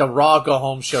 Like the Raw Go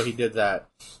Home show, he did that.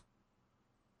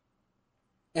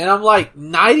 And I'm like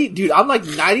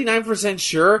 99%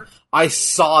 sure I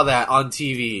saw that on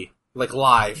TV, like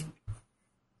live.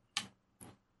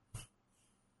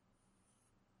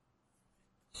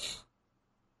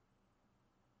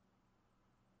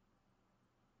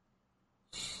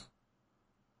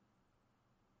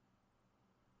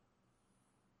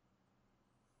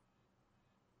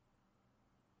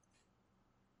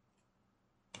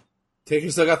 Taker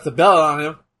still got the belt on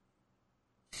him.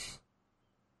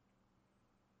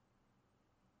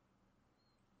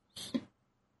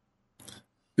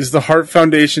 Is the Hart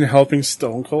Foundation helping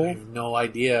Stone I Cold? have no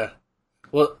idea.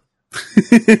 Well,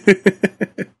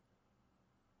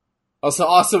 Also,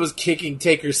 Austin was kicking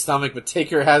Taker's stomach, but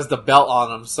Taker has the belt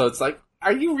on him, so it's like,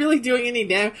 are you really doing any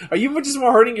damage? Are you just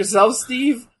more hurting yourself,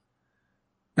 Steve?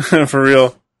 For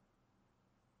real.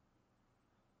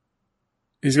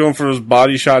 He's going for those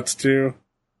body shots, too.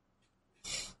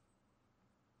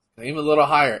 Aim a little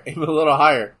higher. Aim a little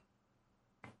higher.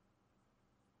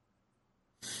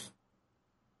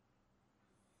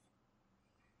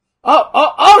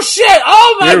 Oh, shit!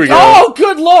 Oh, my God! Oh,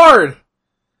 good Lord!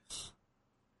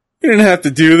 You didn't have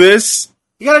to do this.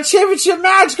 You got a championship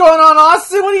match going on,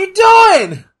 Austin. What are you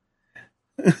doing?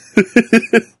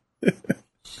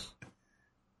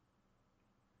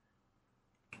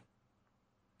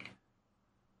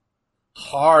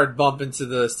 Hard bump into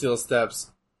the steel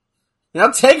steps. Now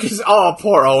Taker's... Oh,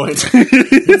 poor Owen.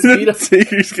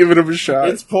 Taker's giving him a shot.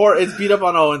 It's beat up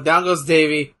on Owen. Down goes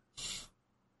Davey.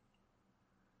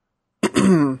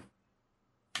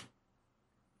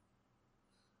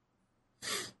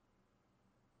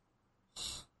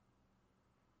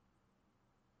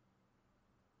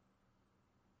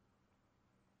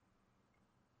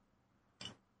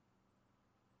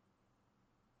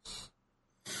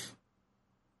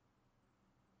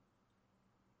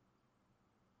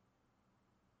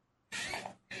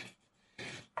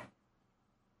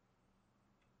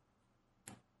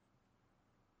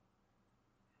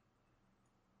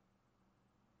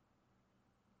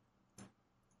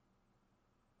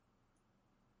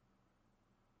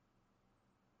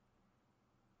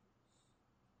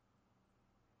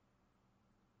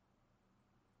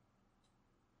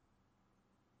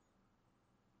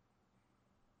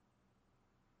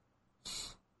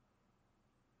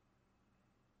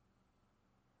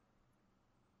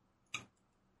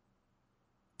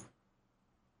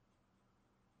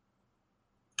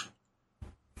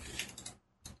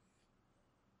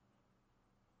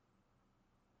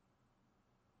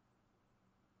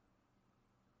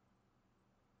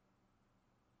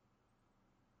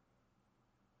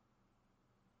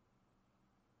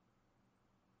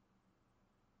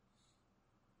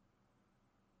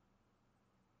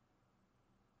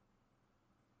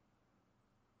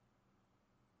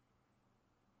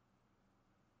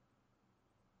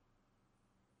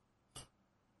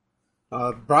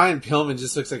 Brian Pillman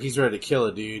just looks like he's ready to kill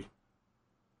a dude.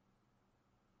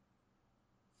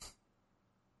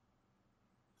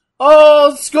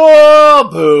 Old school!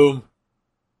 Boom.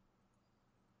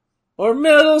 Or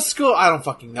middle school. I don't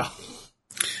fucking know.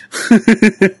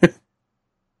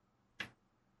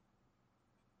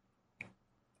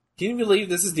 Can you believe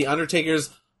this is The Undertaker's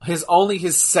his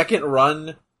second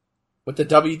run with the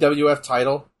WWF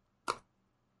title?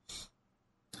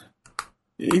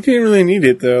 He didn't really need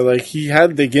it though. Like, he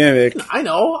had the gimmick. I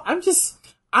know. I'm just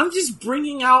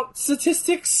bringing out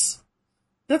statistics.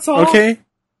 That's all. Okay.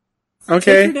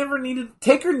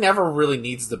 Taker never really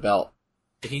needs the belt.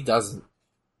 He doesn't.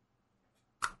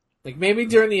 Like, maybe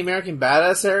during the American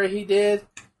Badass era he did.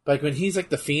 But like when he's like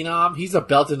the Phenom, he's a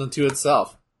belt unto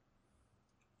itself.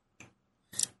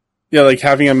 Yeah, like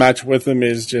having a match with him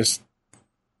is just...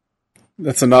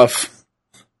 that's enough.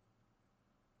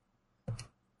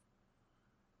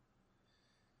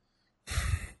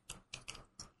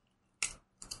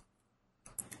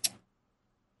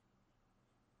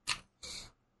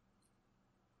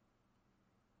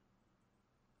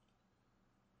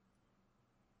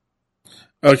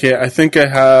 Okay, I think I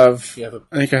have...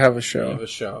 I think I have a show. You have a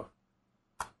show.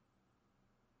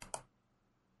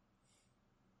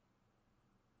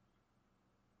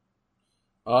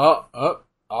 Oh,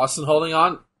 Austin holding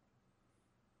on.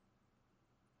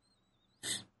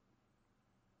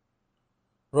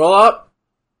 Roll up.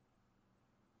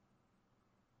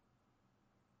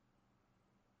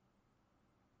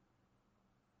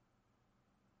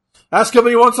 Ask him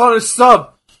what he wants on his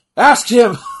sub. Ask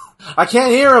him. I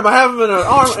can't hear him. I have him in an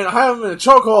arm, and I have him in a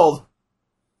chokehold.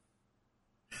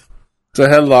 It's a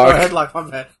headlock. Oh, headlock, my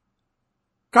bad.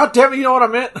 God damn it, you know what I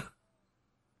meant?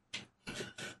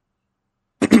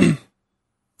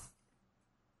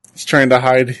 He's trying to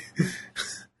hide.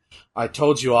 I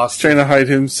told you, Austin. He's trying to hide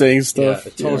him saying stuff.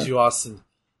 Yeah, I told you, Austin.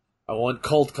 I want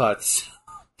cold cuts.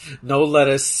 No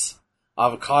lettuce,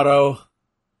 avocado,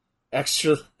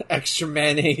 extra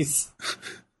mayonnaise.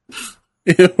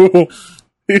 Ew.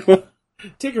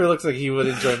 Taker looks like he would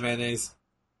enjoy mayonnaise.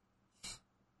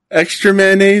 Extra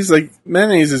mayonnaise? Like,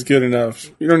 mayonnaise is good enough.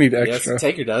 You don't need extra. Yes,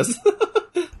 Taker does.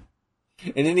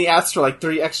 And then he asks for like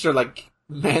 3 extra like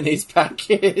mayonnaise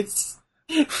packets.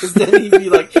 Because then he'd be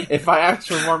like, if I ask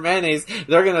for more mayonnaise,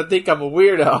 they're gonna think I'm a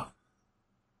weirdo.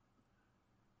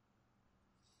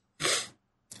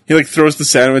 He like throws the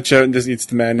sandwich out and just eats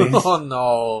the mayonnaise. Oh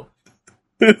no.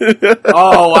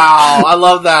 Oh, wow. I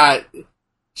love that.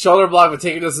 Shoulder block, but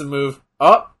Taker doesn't move.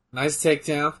 Oh, nice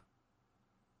takedown.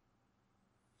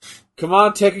 Come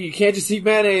on, Taker. You can't just eat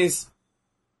mayonnaise.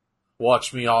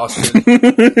 Watch me, Austin.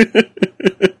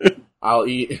 I'll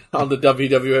eat. I'm the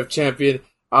WWF champion.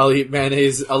 I'll eat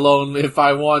mayonnaise alone if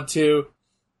I want to.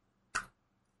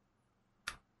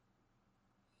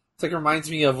 It's like it reminds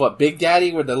me of what, Big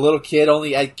Daddy, where the little kid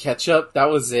only ate ketchup. That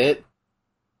was it.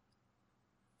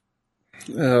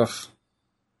 Ugh.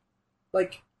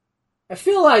 Like, I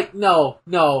feel like no,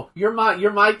 you're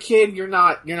my kid. You're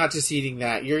not just eating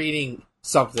that. You're eating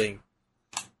something.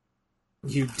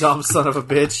 You dumb son of a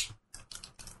bitch.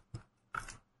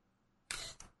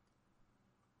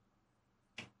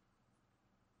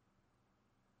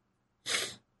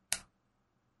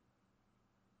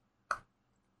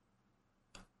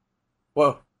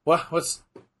 Whoa, what's...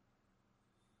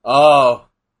 Oh.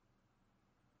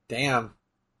 Damn.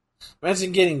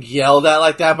 Imagine getting yelled at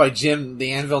like that by Jim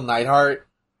the Anvil Neidhart.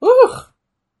 Woo!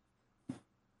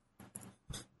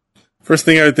 First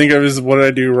thing I would think of is, what did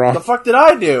I do wrong? What the fuck did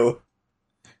I do?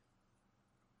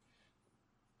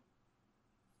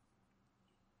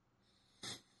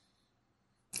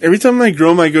 Every time I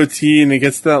grow my goatee and it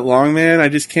gets that long, man, I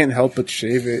just can't help but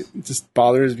shave it. It just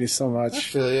bothers me so I much.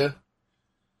 feel you.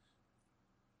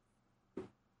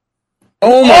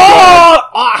 Oh my god!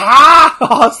 Aha!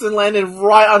 Austin landed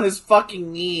right on his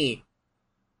fucking knee.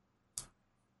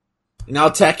 Now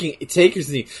attacking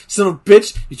Taker's knee. Son of a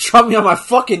bitch, you dropped me on my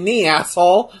fucking knee,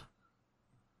 asshole.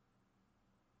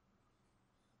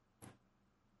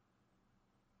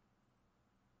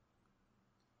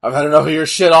 I've had enough of your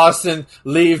shit, Austin.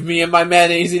 Leave me and my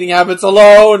mayonnaise eating habits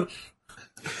alone.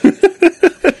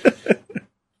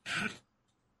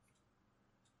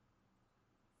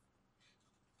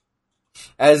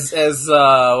 As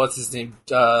what's his name?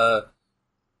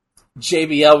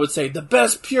 JBL would say, the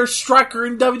best pure striker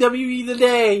in WWE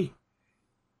today.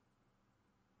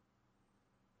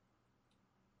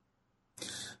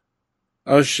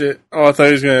 Oh shit. Oh, I thought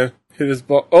he was gonna hit his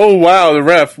ball. Oh wow, the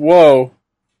ref. Whoa.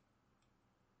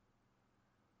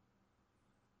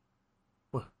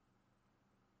 What?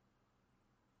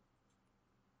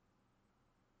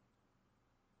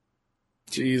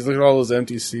 Jeez, look at all those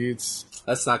empty seats.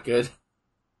 That's not good.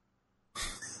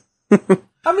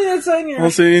 I mean, it's in your...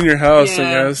 Also in your house, I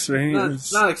Yeah, guess, right?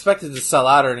 not expected to sell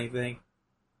out or anything.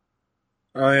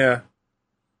 Oh yeah.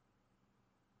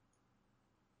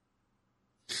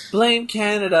 Blame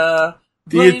Canada.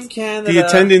 Blame Canada. The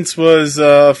attendance was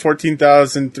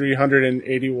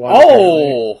 14,381.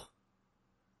 Oh!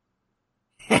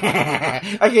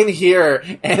 I can hear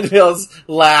Anvil's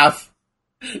laugh,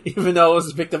 even though it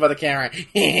was picked up by the camera.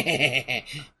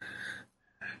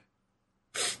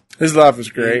 His laugh was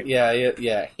great.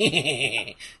 Yeah.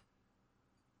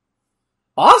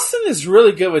 Austin is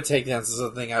really good with takedowns, is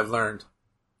something I've learned,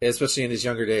 especially in his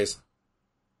younger days.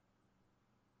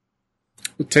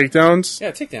 Takedowns? Yeah,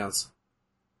 takedowns.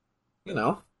 You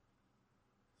know.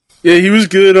 Yeah, he was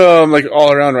good, like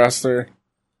all-around wrestler.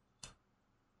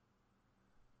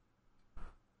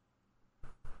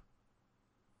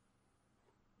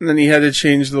 And then he had to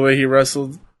change the way he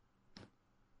wrestled.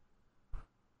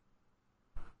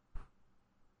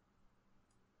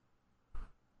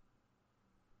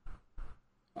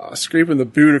 Scraping the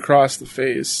boot across the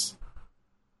face.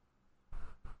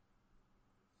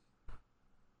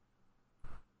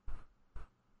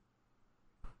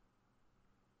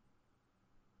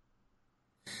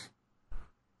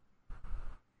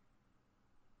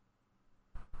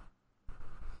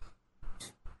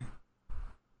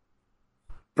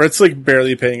 Brett's like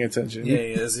barely paying attention. Yeah, he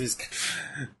is. He's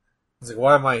like,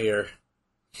 why am I here?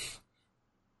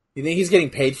 You think he's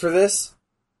getting paid for this?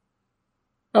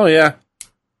 Oh yeah,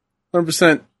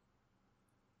 100%.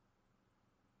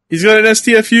 He's got an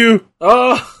STFU.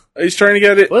 Oh, He's trying to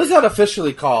get it. what is that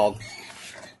officially called?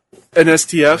 An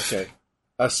STF. Okay,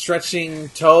 a stretching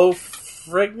toe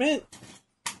fragment.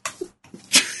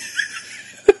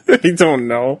 I don't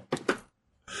know.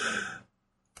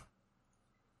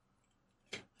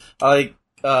 I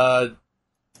like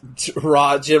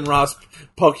Jim Ross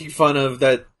poking fun of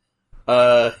that.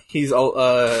 He's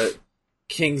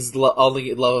King's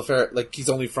only love affair. Like he's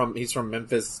from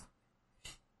Memphis.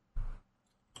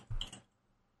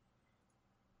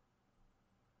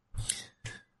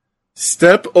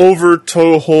 Step over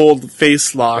toe hold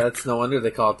face lock. That's no wonder they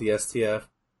call it the STF.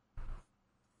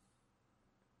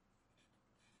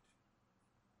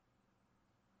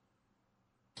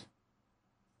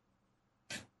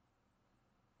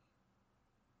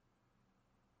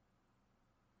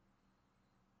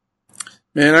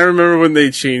 Man, I remember when they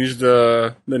changed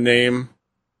the name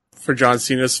for John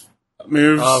Cena's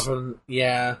moves.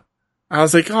 Yeah. I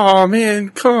was like, oh man,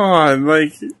 come on.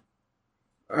 Like,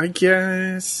 I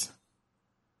guess.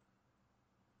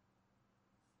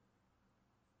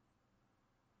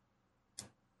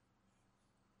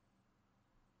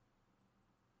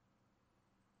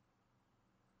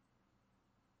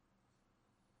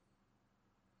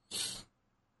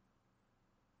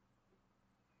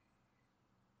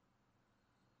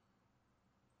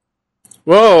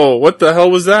 Whoa, what the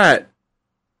hell was that?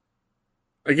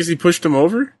 I guess he pushed him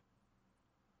over?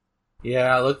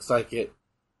 Yeah, looks like it.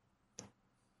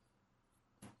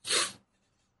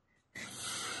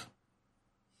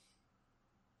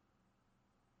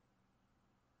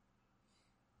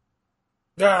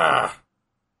 Ah!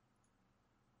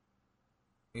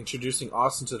 Introducing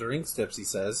Austin to the ring steps, he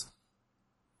says.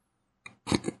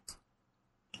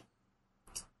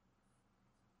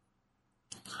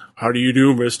 How do you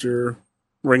do, Mr.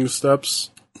 Ring Steps?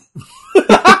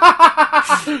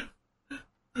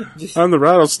 I'm the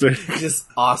rattlesnake. Just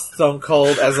Stone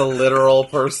Cold as a literal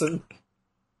person.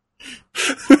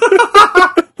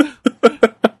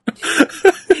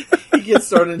 He gets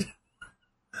started.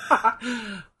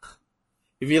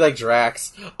 If you like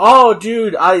Drax. Oh,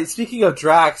 dude! Speaking of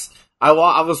Drax,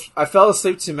 I fell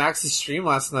asleep to Max's stream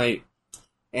last night,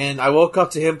 and I woke up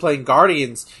to him playing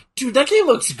Guardians. Dude, that game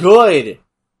looks good.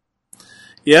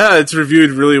 Yeah, it's reviewed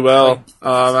really well.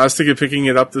 I was thinking of picking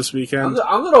it up this weekend.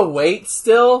 I'm gonna wait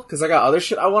still, because I got other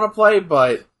shit I want to play,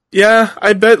 but... Yeah,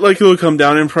 I bet like it'll come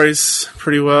down in price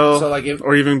pretty well. So, like,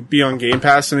 or even be on Game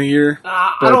Pass in a year.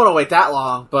 I don't want to wait that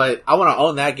long, but I want to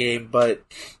own that game, but...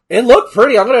 It looked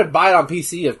pretty. I'm gonna buy it on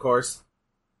PC, of course.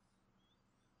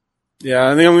 Yeah,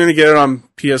 I think I'm gonna get it on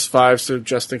PS5 so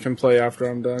Justin can play after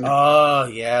I'm done. Oh,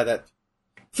 yeah, that...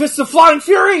 Fist of Flying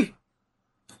Fury!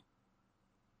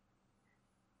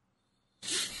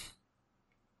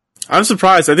 I'm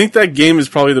surprised. I think that game is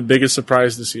probably the biggest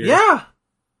surprise this year. Yeah.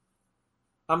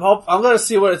 I'm gonna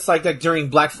see what it's like during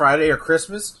Black Friday or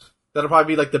Christmas. That'll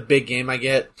probably be like the big game I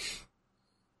get.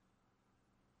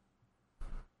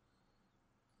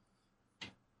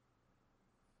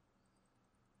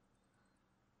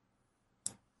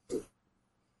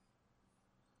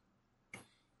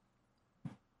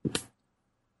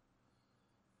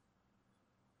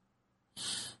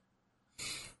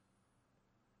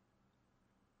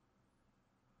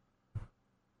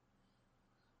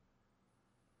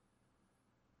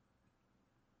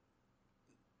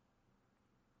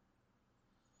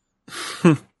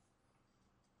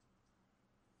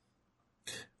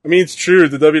 I mean, it's true.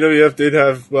 The WWF did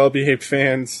have well-behaved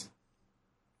fans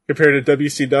compared to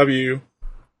WCW.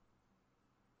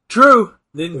 True.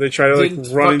 They try to like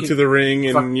run into the ring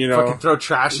and fucking throw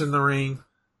trash in the ring.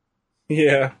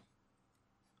 Yeah.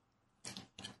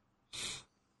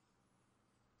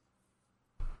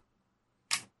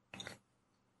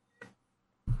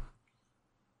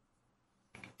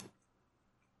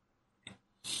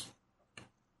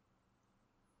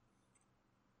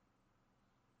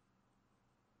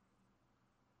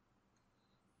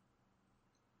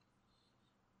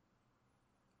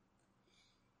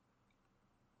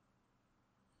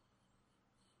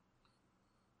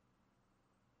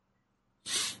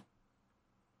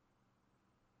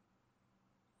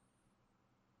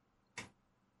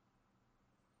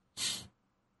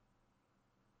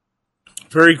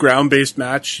 Very ground-based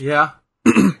match. Yeah.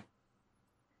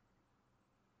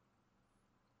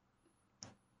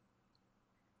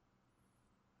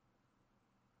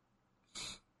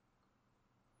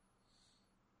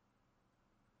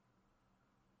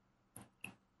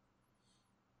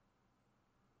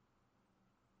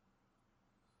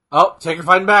 Oh, Taker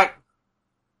fighting back.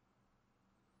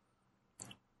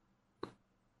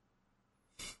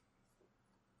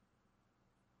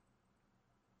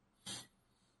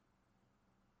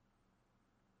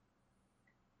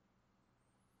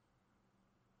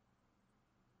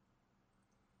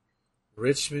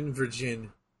 Richmond, Virginia.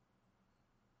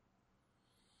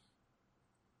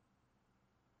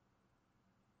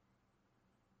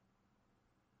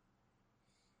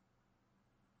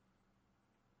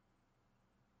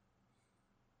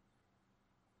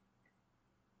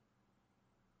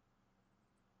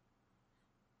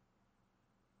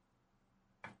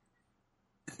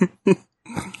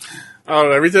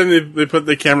 Oh, every time they put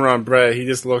the camera on Brett, he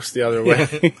just looks the other way.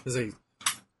 He's like,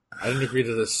 I didn't agree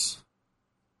to this.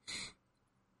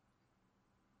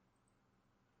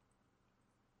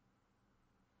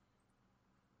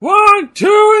 One,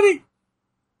 two, and he...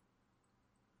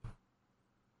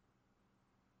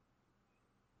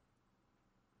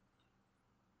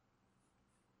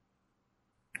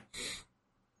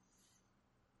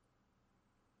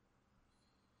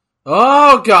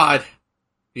 Oh, God.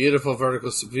 Beautiful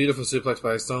suplex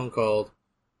by Stone Cold.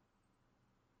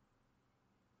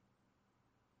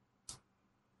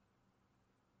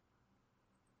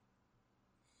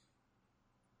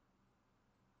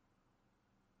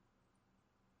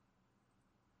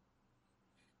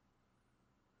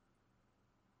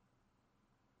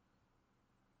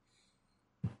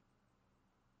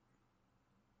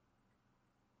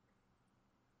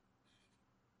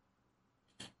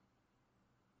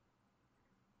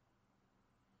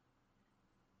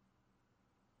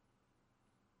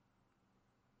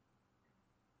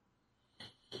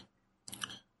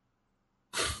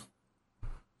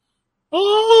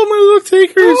 Oh, my little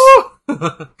takers!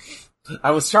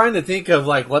 I was trying to think of,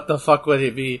 like, what the fuck would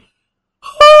it be?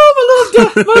 Oh,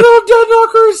 my little dead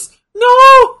knockers!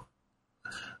 No!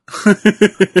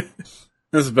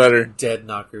 That's better. Dead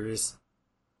knockers.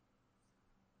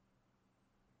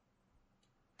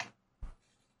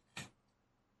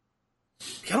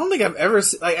 I don't think I've ever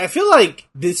seen, like, I feel like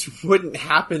this wouldn't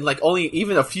happen, like, only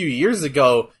even a few years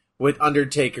ago with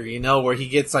Undertaker, you know, where he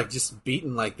gets, like, just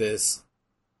beaten like this.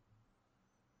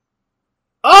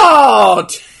 Oh!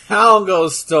 Down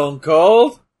goes Stone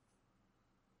Cold.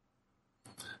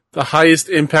 The highest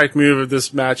impact move of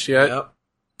this match yet. Yep.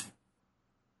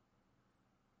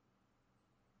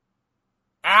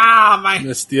 Ah,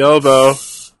 missed the elbow.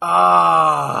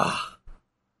 Ah.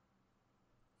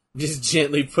 Just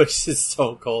gently pushes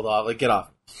Stone Cold off. Like, get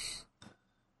off.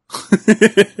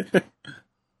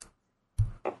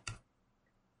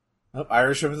 Oh,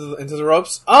 Irish whip into the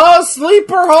ropes. Oh,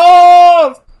 sleeper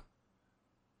hold!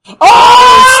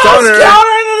 Oh! Stunner!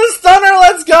 Counter into the stunner!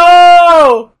 Let's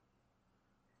go!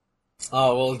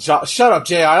 Oh, well, shut up,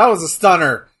 J.I. That was a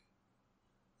stunner.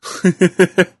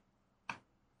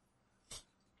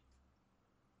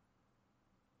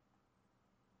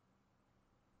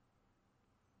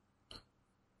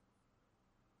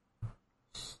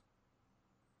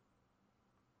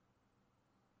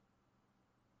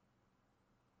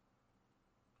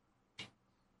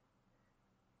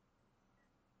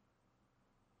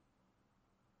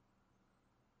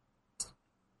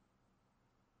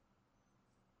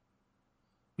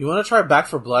 You want to try Back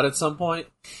for Blood at some point?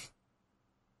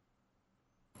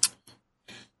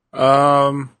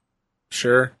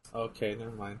 Sure. Okay, never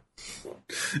mind.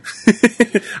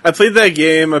 I played that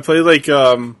game. I played like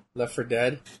Left 4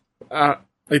 Dead?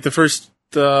 Like the first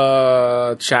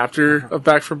chapter of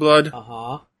Back for Blood.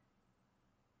 Uh-huh.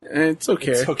 And it's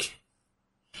okay. It's okay.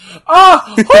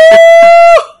 Ah!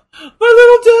 Oh! My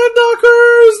little dead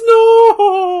knockers!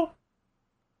 No!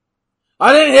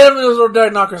 I didn't hit him with those little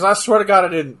dead knockers. I swear to God I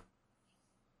didn't.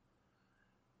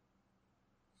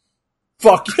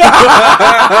 Fuck. That's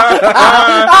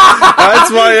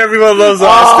why everyone loves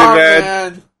Austin,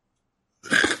 man.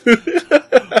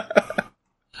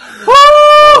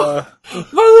 Oh,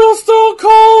 my little Stone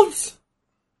Colds!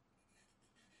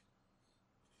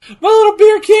 My little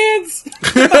beer cans! The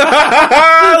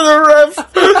ref!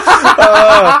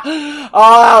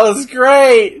 Oh, that was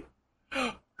great!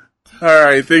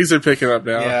 Alright, things are picking up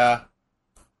now. Yeah.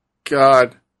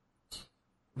 God.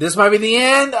 This might be the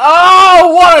end.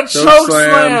 Oh, what a choke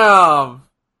slam!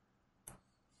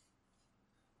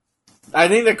 I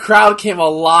think the crowd came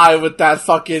alive with that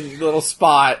fucking little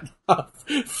spot.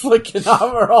 Flicking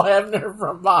off Earl Hebner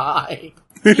from behind.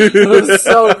 It was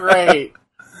so great.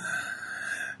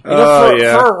 You know,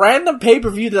 for a random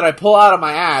pay-per-view that I pull out of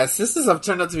my ass, this has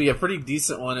turned out to be a pretty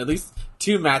decent one. At least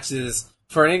 2 matches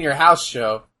for an in-your-house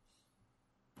show.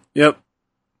 Yep.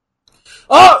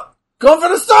 Oh! Going for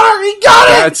the star! He got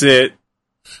it! That's it.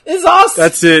 It's Austin!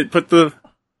 That's it. Put the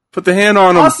hand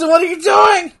on him. Austin, what are you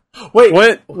doing? Wait.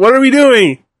 What are we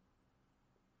doing?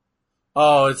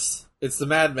 Oh, it's the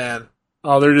Madman.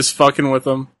 Oh, they're just fucking with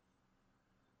him.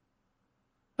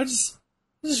 I just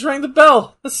rang the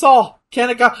bell. That's all.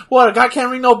 A guy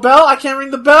can't ring no bell? I can't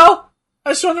ring the bell?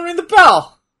 I just want to ring the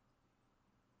bell.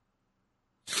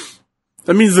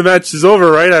 That means the match is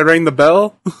over, right? I rang the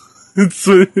bell. It's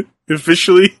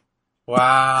officially.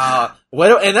 Wow.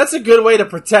 And that's a good way to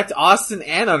protect Austin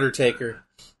and Undertaker.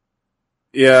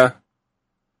 Yeah.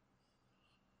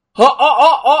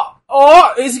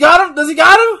 Oh, has he got him? Does he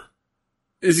got him?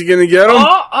 Is he gonna get him?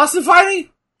 Oh, Austin fighting?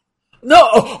 No.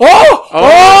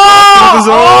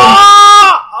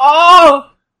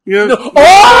 Yeah. No.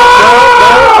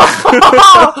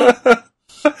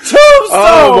 Tombstone!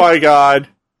 Oh my God.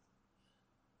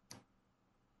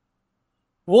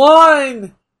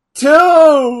 1,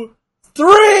 2,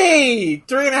 3!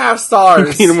 3.5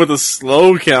 stars. Beat him with a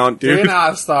slow count, dude.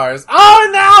 3.5 stars. Oh,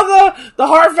 and now the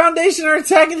Hart Foundation are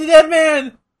attacking the dead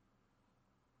man.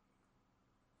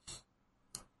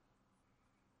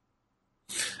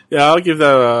 Yeah, I'll give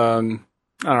that,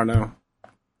 I don't know,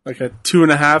 like a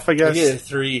 2.5, I guess. I give it a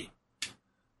 3.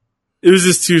 It was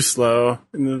just too slow,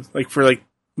 for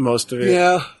most of it.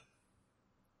 Yeah.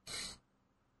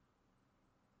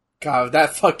 God,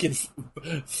 that fucking...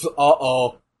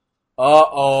 Uh-oh.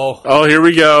 Oh, here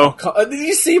we go. Did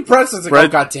you see Brett? Like, Brett, oh,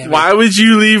 God damn it. why would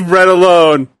you leave Brett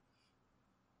alone?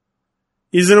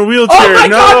 He's in a wheelchair. Oh my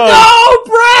God, no!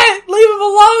 Brett! Leave him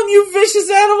alone, you vicious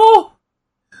animal!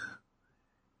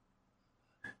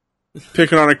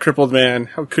 Picking on a crippled man.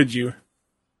 How could you?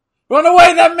 Run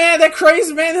away, that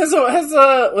crazy man has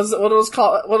a what are those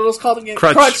called again?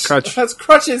 Crutch. Has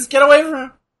crutches. Get away from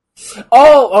him.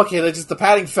 Oh, okay, the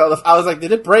padding fell off. I was like,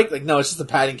 did it break? Like, no, it's just the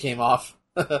padding came off.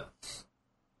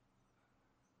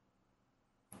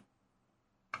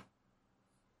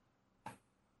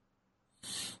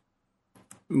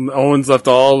 Owen's left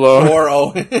all alone. Poor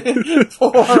Owen.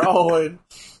 Poor Owen.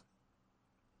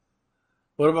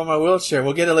 What about my wheelchair?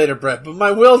 We'll get it later, Brett. But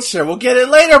my wheelchair, we'll get it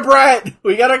later, Brett.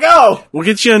 We gotta go. We'll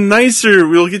get you a nicer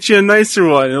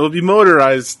one. It'll be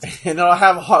motorized. And it'll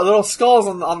have little skulls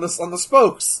on the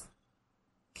spokes.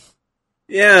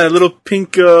 Yeah, little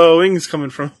pink wings coming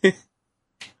from it.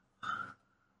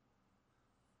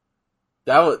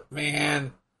 That was,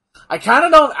 man.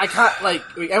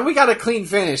 And we got a clean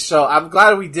finish, so I'm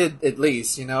glad we did at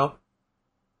least, you know?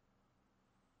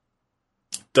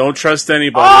 Don't trust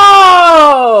anybody.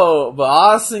 Oh! But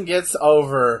Austin gets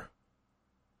over.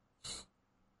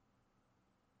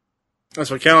 That's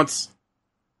what counts.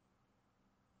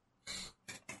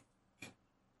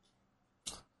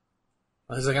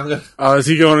 He's like, I'm gonna. Is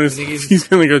he going? He's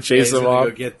gonna go chase him off.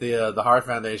 Go get the Hart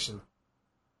Foundation.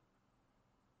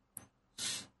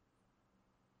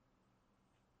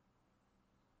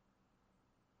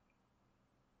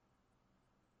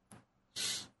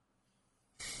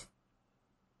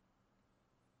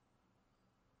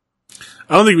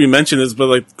 I don't think we mentioned this,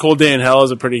 but Cold Day in Hell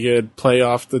is a pretty good play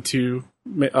off the two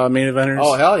main eventers.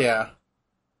 Oh, hell yeah.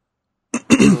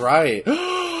 Right.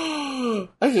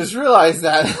 I just realized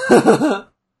that.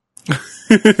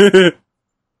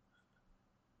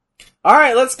 All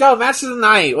right, let's go. Match of the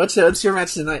night. What's your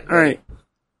match of the night? All right.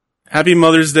 Happy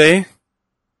Mother's Day.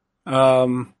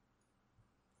 What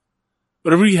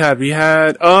did we have? We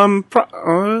had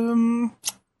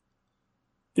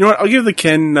you know what? I'll give the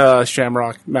Ken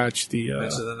Shamrock match the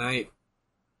match of the night.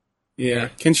 Yeah,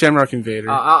 Ken Shamrock and Vader.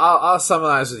 I'll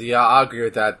summarize with you. I'll agree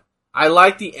with that. I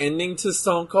like the ending to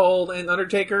Stone Cold and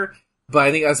Undertaker, but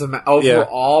I think as an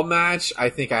overall match, I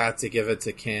think I have to give it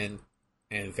to Ken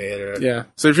and Vader. Yeah.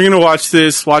 So if you're gonna watch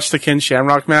this, watch the Ken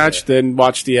Shamrock match, then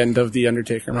watch the end of the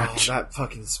Undertaker match. Oh, that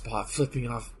fucking spot flipping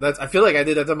off. I feel like I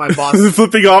did that to my boss.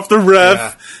 Flipping off the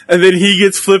ref, and then he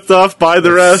gets flipped off by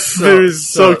the ref. It was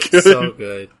so good. So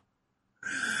good.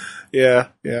 Yeah.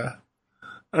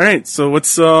 All right. So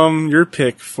what's your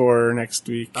pick for next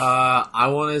week? I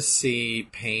want to see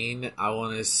Pain. I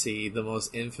want to see the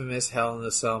most infamous Hell in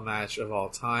a Cell match of all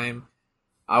time.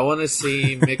 I want to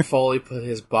see Mick Foley put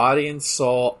his body and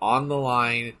soul on the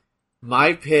line.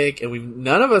 My pick, and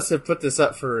none of us have put this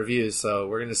up for review, so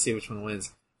we're going to see which one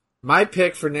wins. My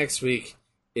pick for next week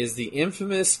is the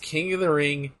infamous King of the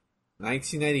Ring,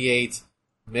 1998,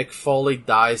 Mick Foley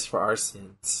dies for our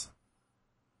sins.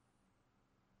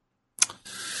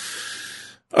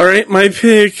 All right, my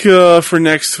pick for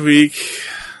next week.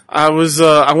 I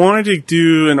wanted to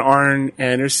do an Arn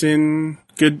Anderson,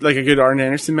 a good Arn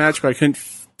Anderson match, but I couldn't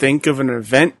think of an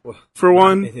event for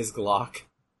one. In his Glock.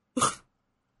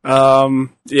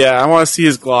 Yeah, I want to see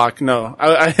his Glock. No,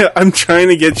 I'm trying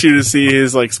to get you to see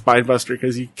his Spinebuster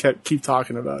because you keep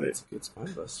talking about it. It's a good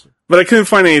Spinebuster, but I couldn't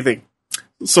find anything.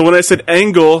 So when I said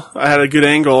angle, I had a good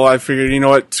angle. I figured, you know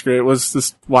what, screw it. Let's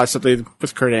just watch something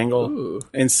with Kurt Angle. Ooh.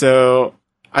 And so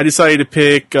I decided to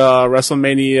pick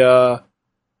WrestleMania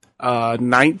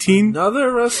 19. Another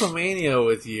WrestleMania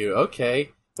with you. Okay.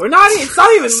 It's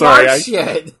not even March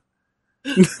yet.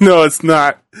 No, it's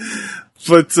not.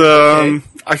 But okay.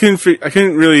 I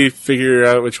couldn't really figure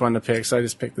out which one to pick, so I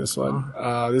just picked this one.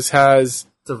 It's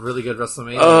a really good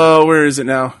WrestleMania. Where is it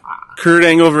now? Kurt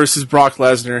Angle versus Brock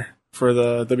Lesnar for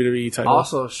the WWE title.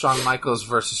 Also, Shawn Michaels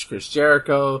versus Chris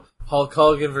Jericho. Hulk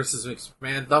Hogan versus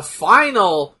McMahon. The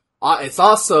final. It's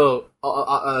also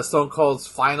Stone Cold's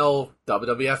final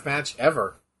WWF match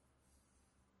ever.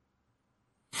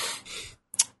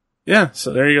 Yeah,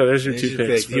 so there you go. There's your two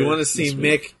picks. Do you want to see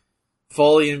Mick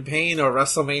Foley in Pain or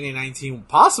WrestleMania 19?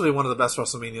 Possibly one of the best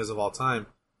WrestleManias of all time.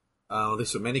 At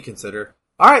least what many consider.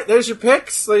 All right, there's your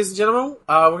picks, ladies and gentlemen.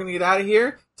 We're going to get out of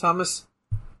here. Thomas,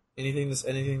 anything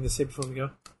to say before we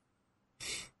go?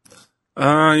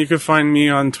 You can find me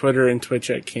on Twitter and Twitch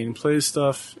at Kane Plays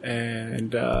Stuff,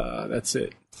 and that's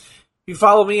it. You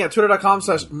follow me at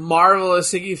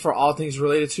twitter.com/MarvelousIggy for all things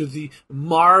related to the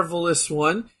Marvelous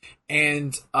One.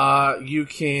 And you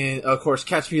can, of course,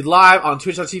 catch me live on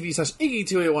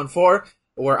twitch.tv/Iggy2814,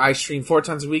 where I stream 4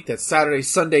 times a week. That's Saturday,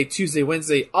 Sunday, Tuesday,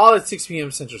 Wednesday, all at 6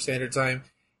 p.m. Central Standard Time.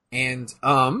 And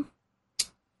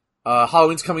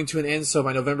Halloween's coming to an end, so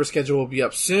my November schedule will be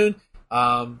up soon.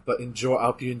 But enjoy. I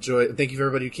hope you enjoy it. Thank you for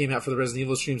everybody who came out for the Resident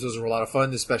Evil streams. Those were a lot of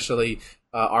fun, especially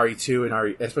RE2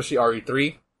 and especially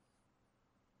RE3.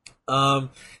 And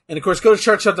of course, go to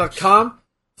chartshot.com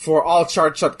for all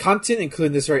Chartshot content,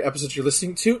 including this very episode you're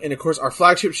listening to, and of course our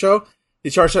flagship show, the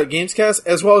Chartshot Gamescast,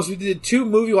 as well as we did 2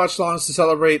 movie watch-alongs to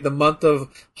celebrate the month of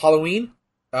Halloween.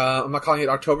 I'm not calling it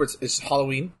October; it's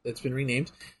Halloween. It's been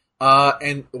renamed.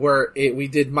 And where we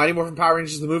did Mighty Morphin Power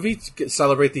Rangers the movie to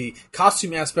celebrate the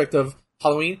costume aspect of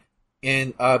Halloween.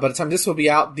 And by the time this will be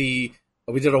out, we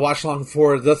did a watch along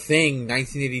for The Thing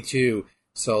 1982.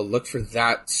 So look for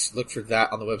that. Look for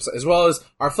that on the website, as well as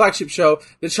our flagship show,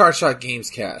 the Chartshot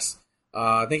Gamescast.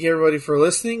 Thank you everybody for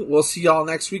listening. We'll see y'all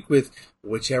next week with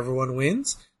whichever one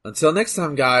wins. Until next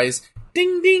time, guys.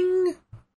 Ding ding.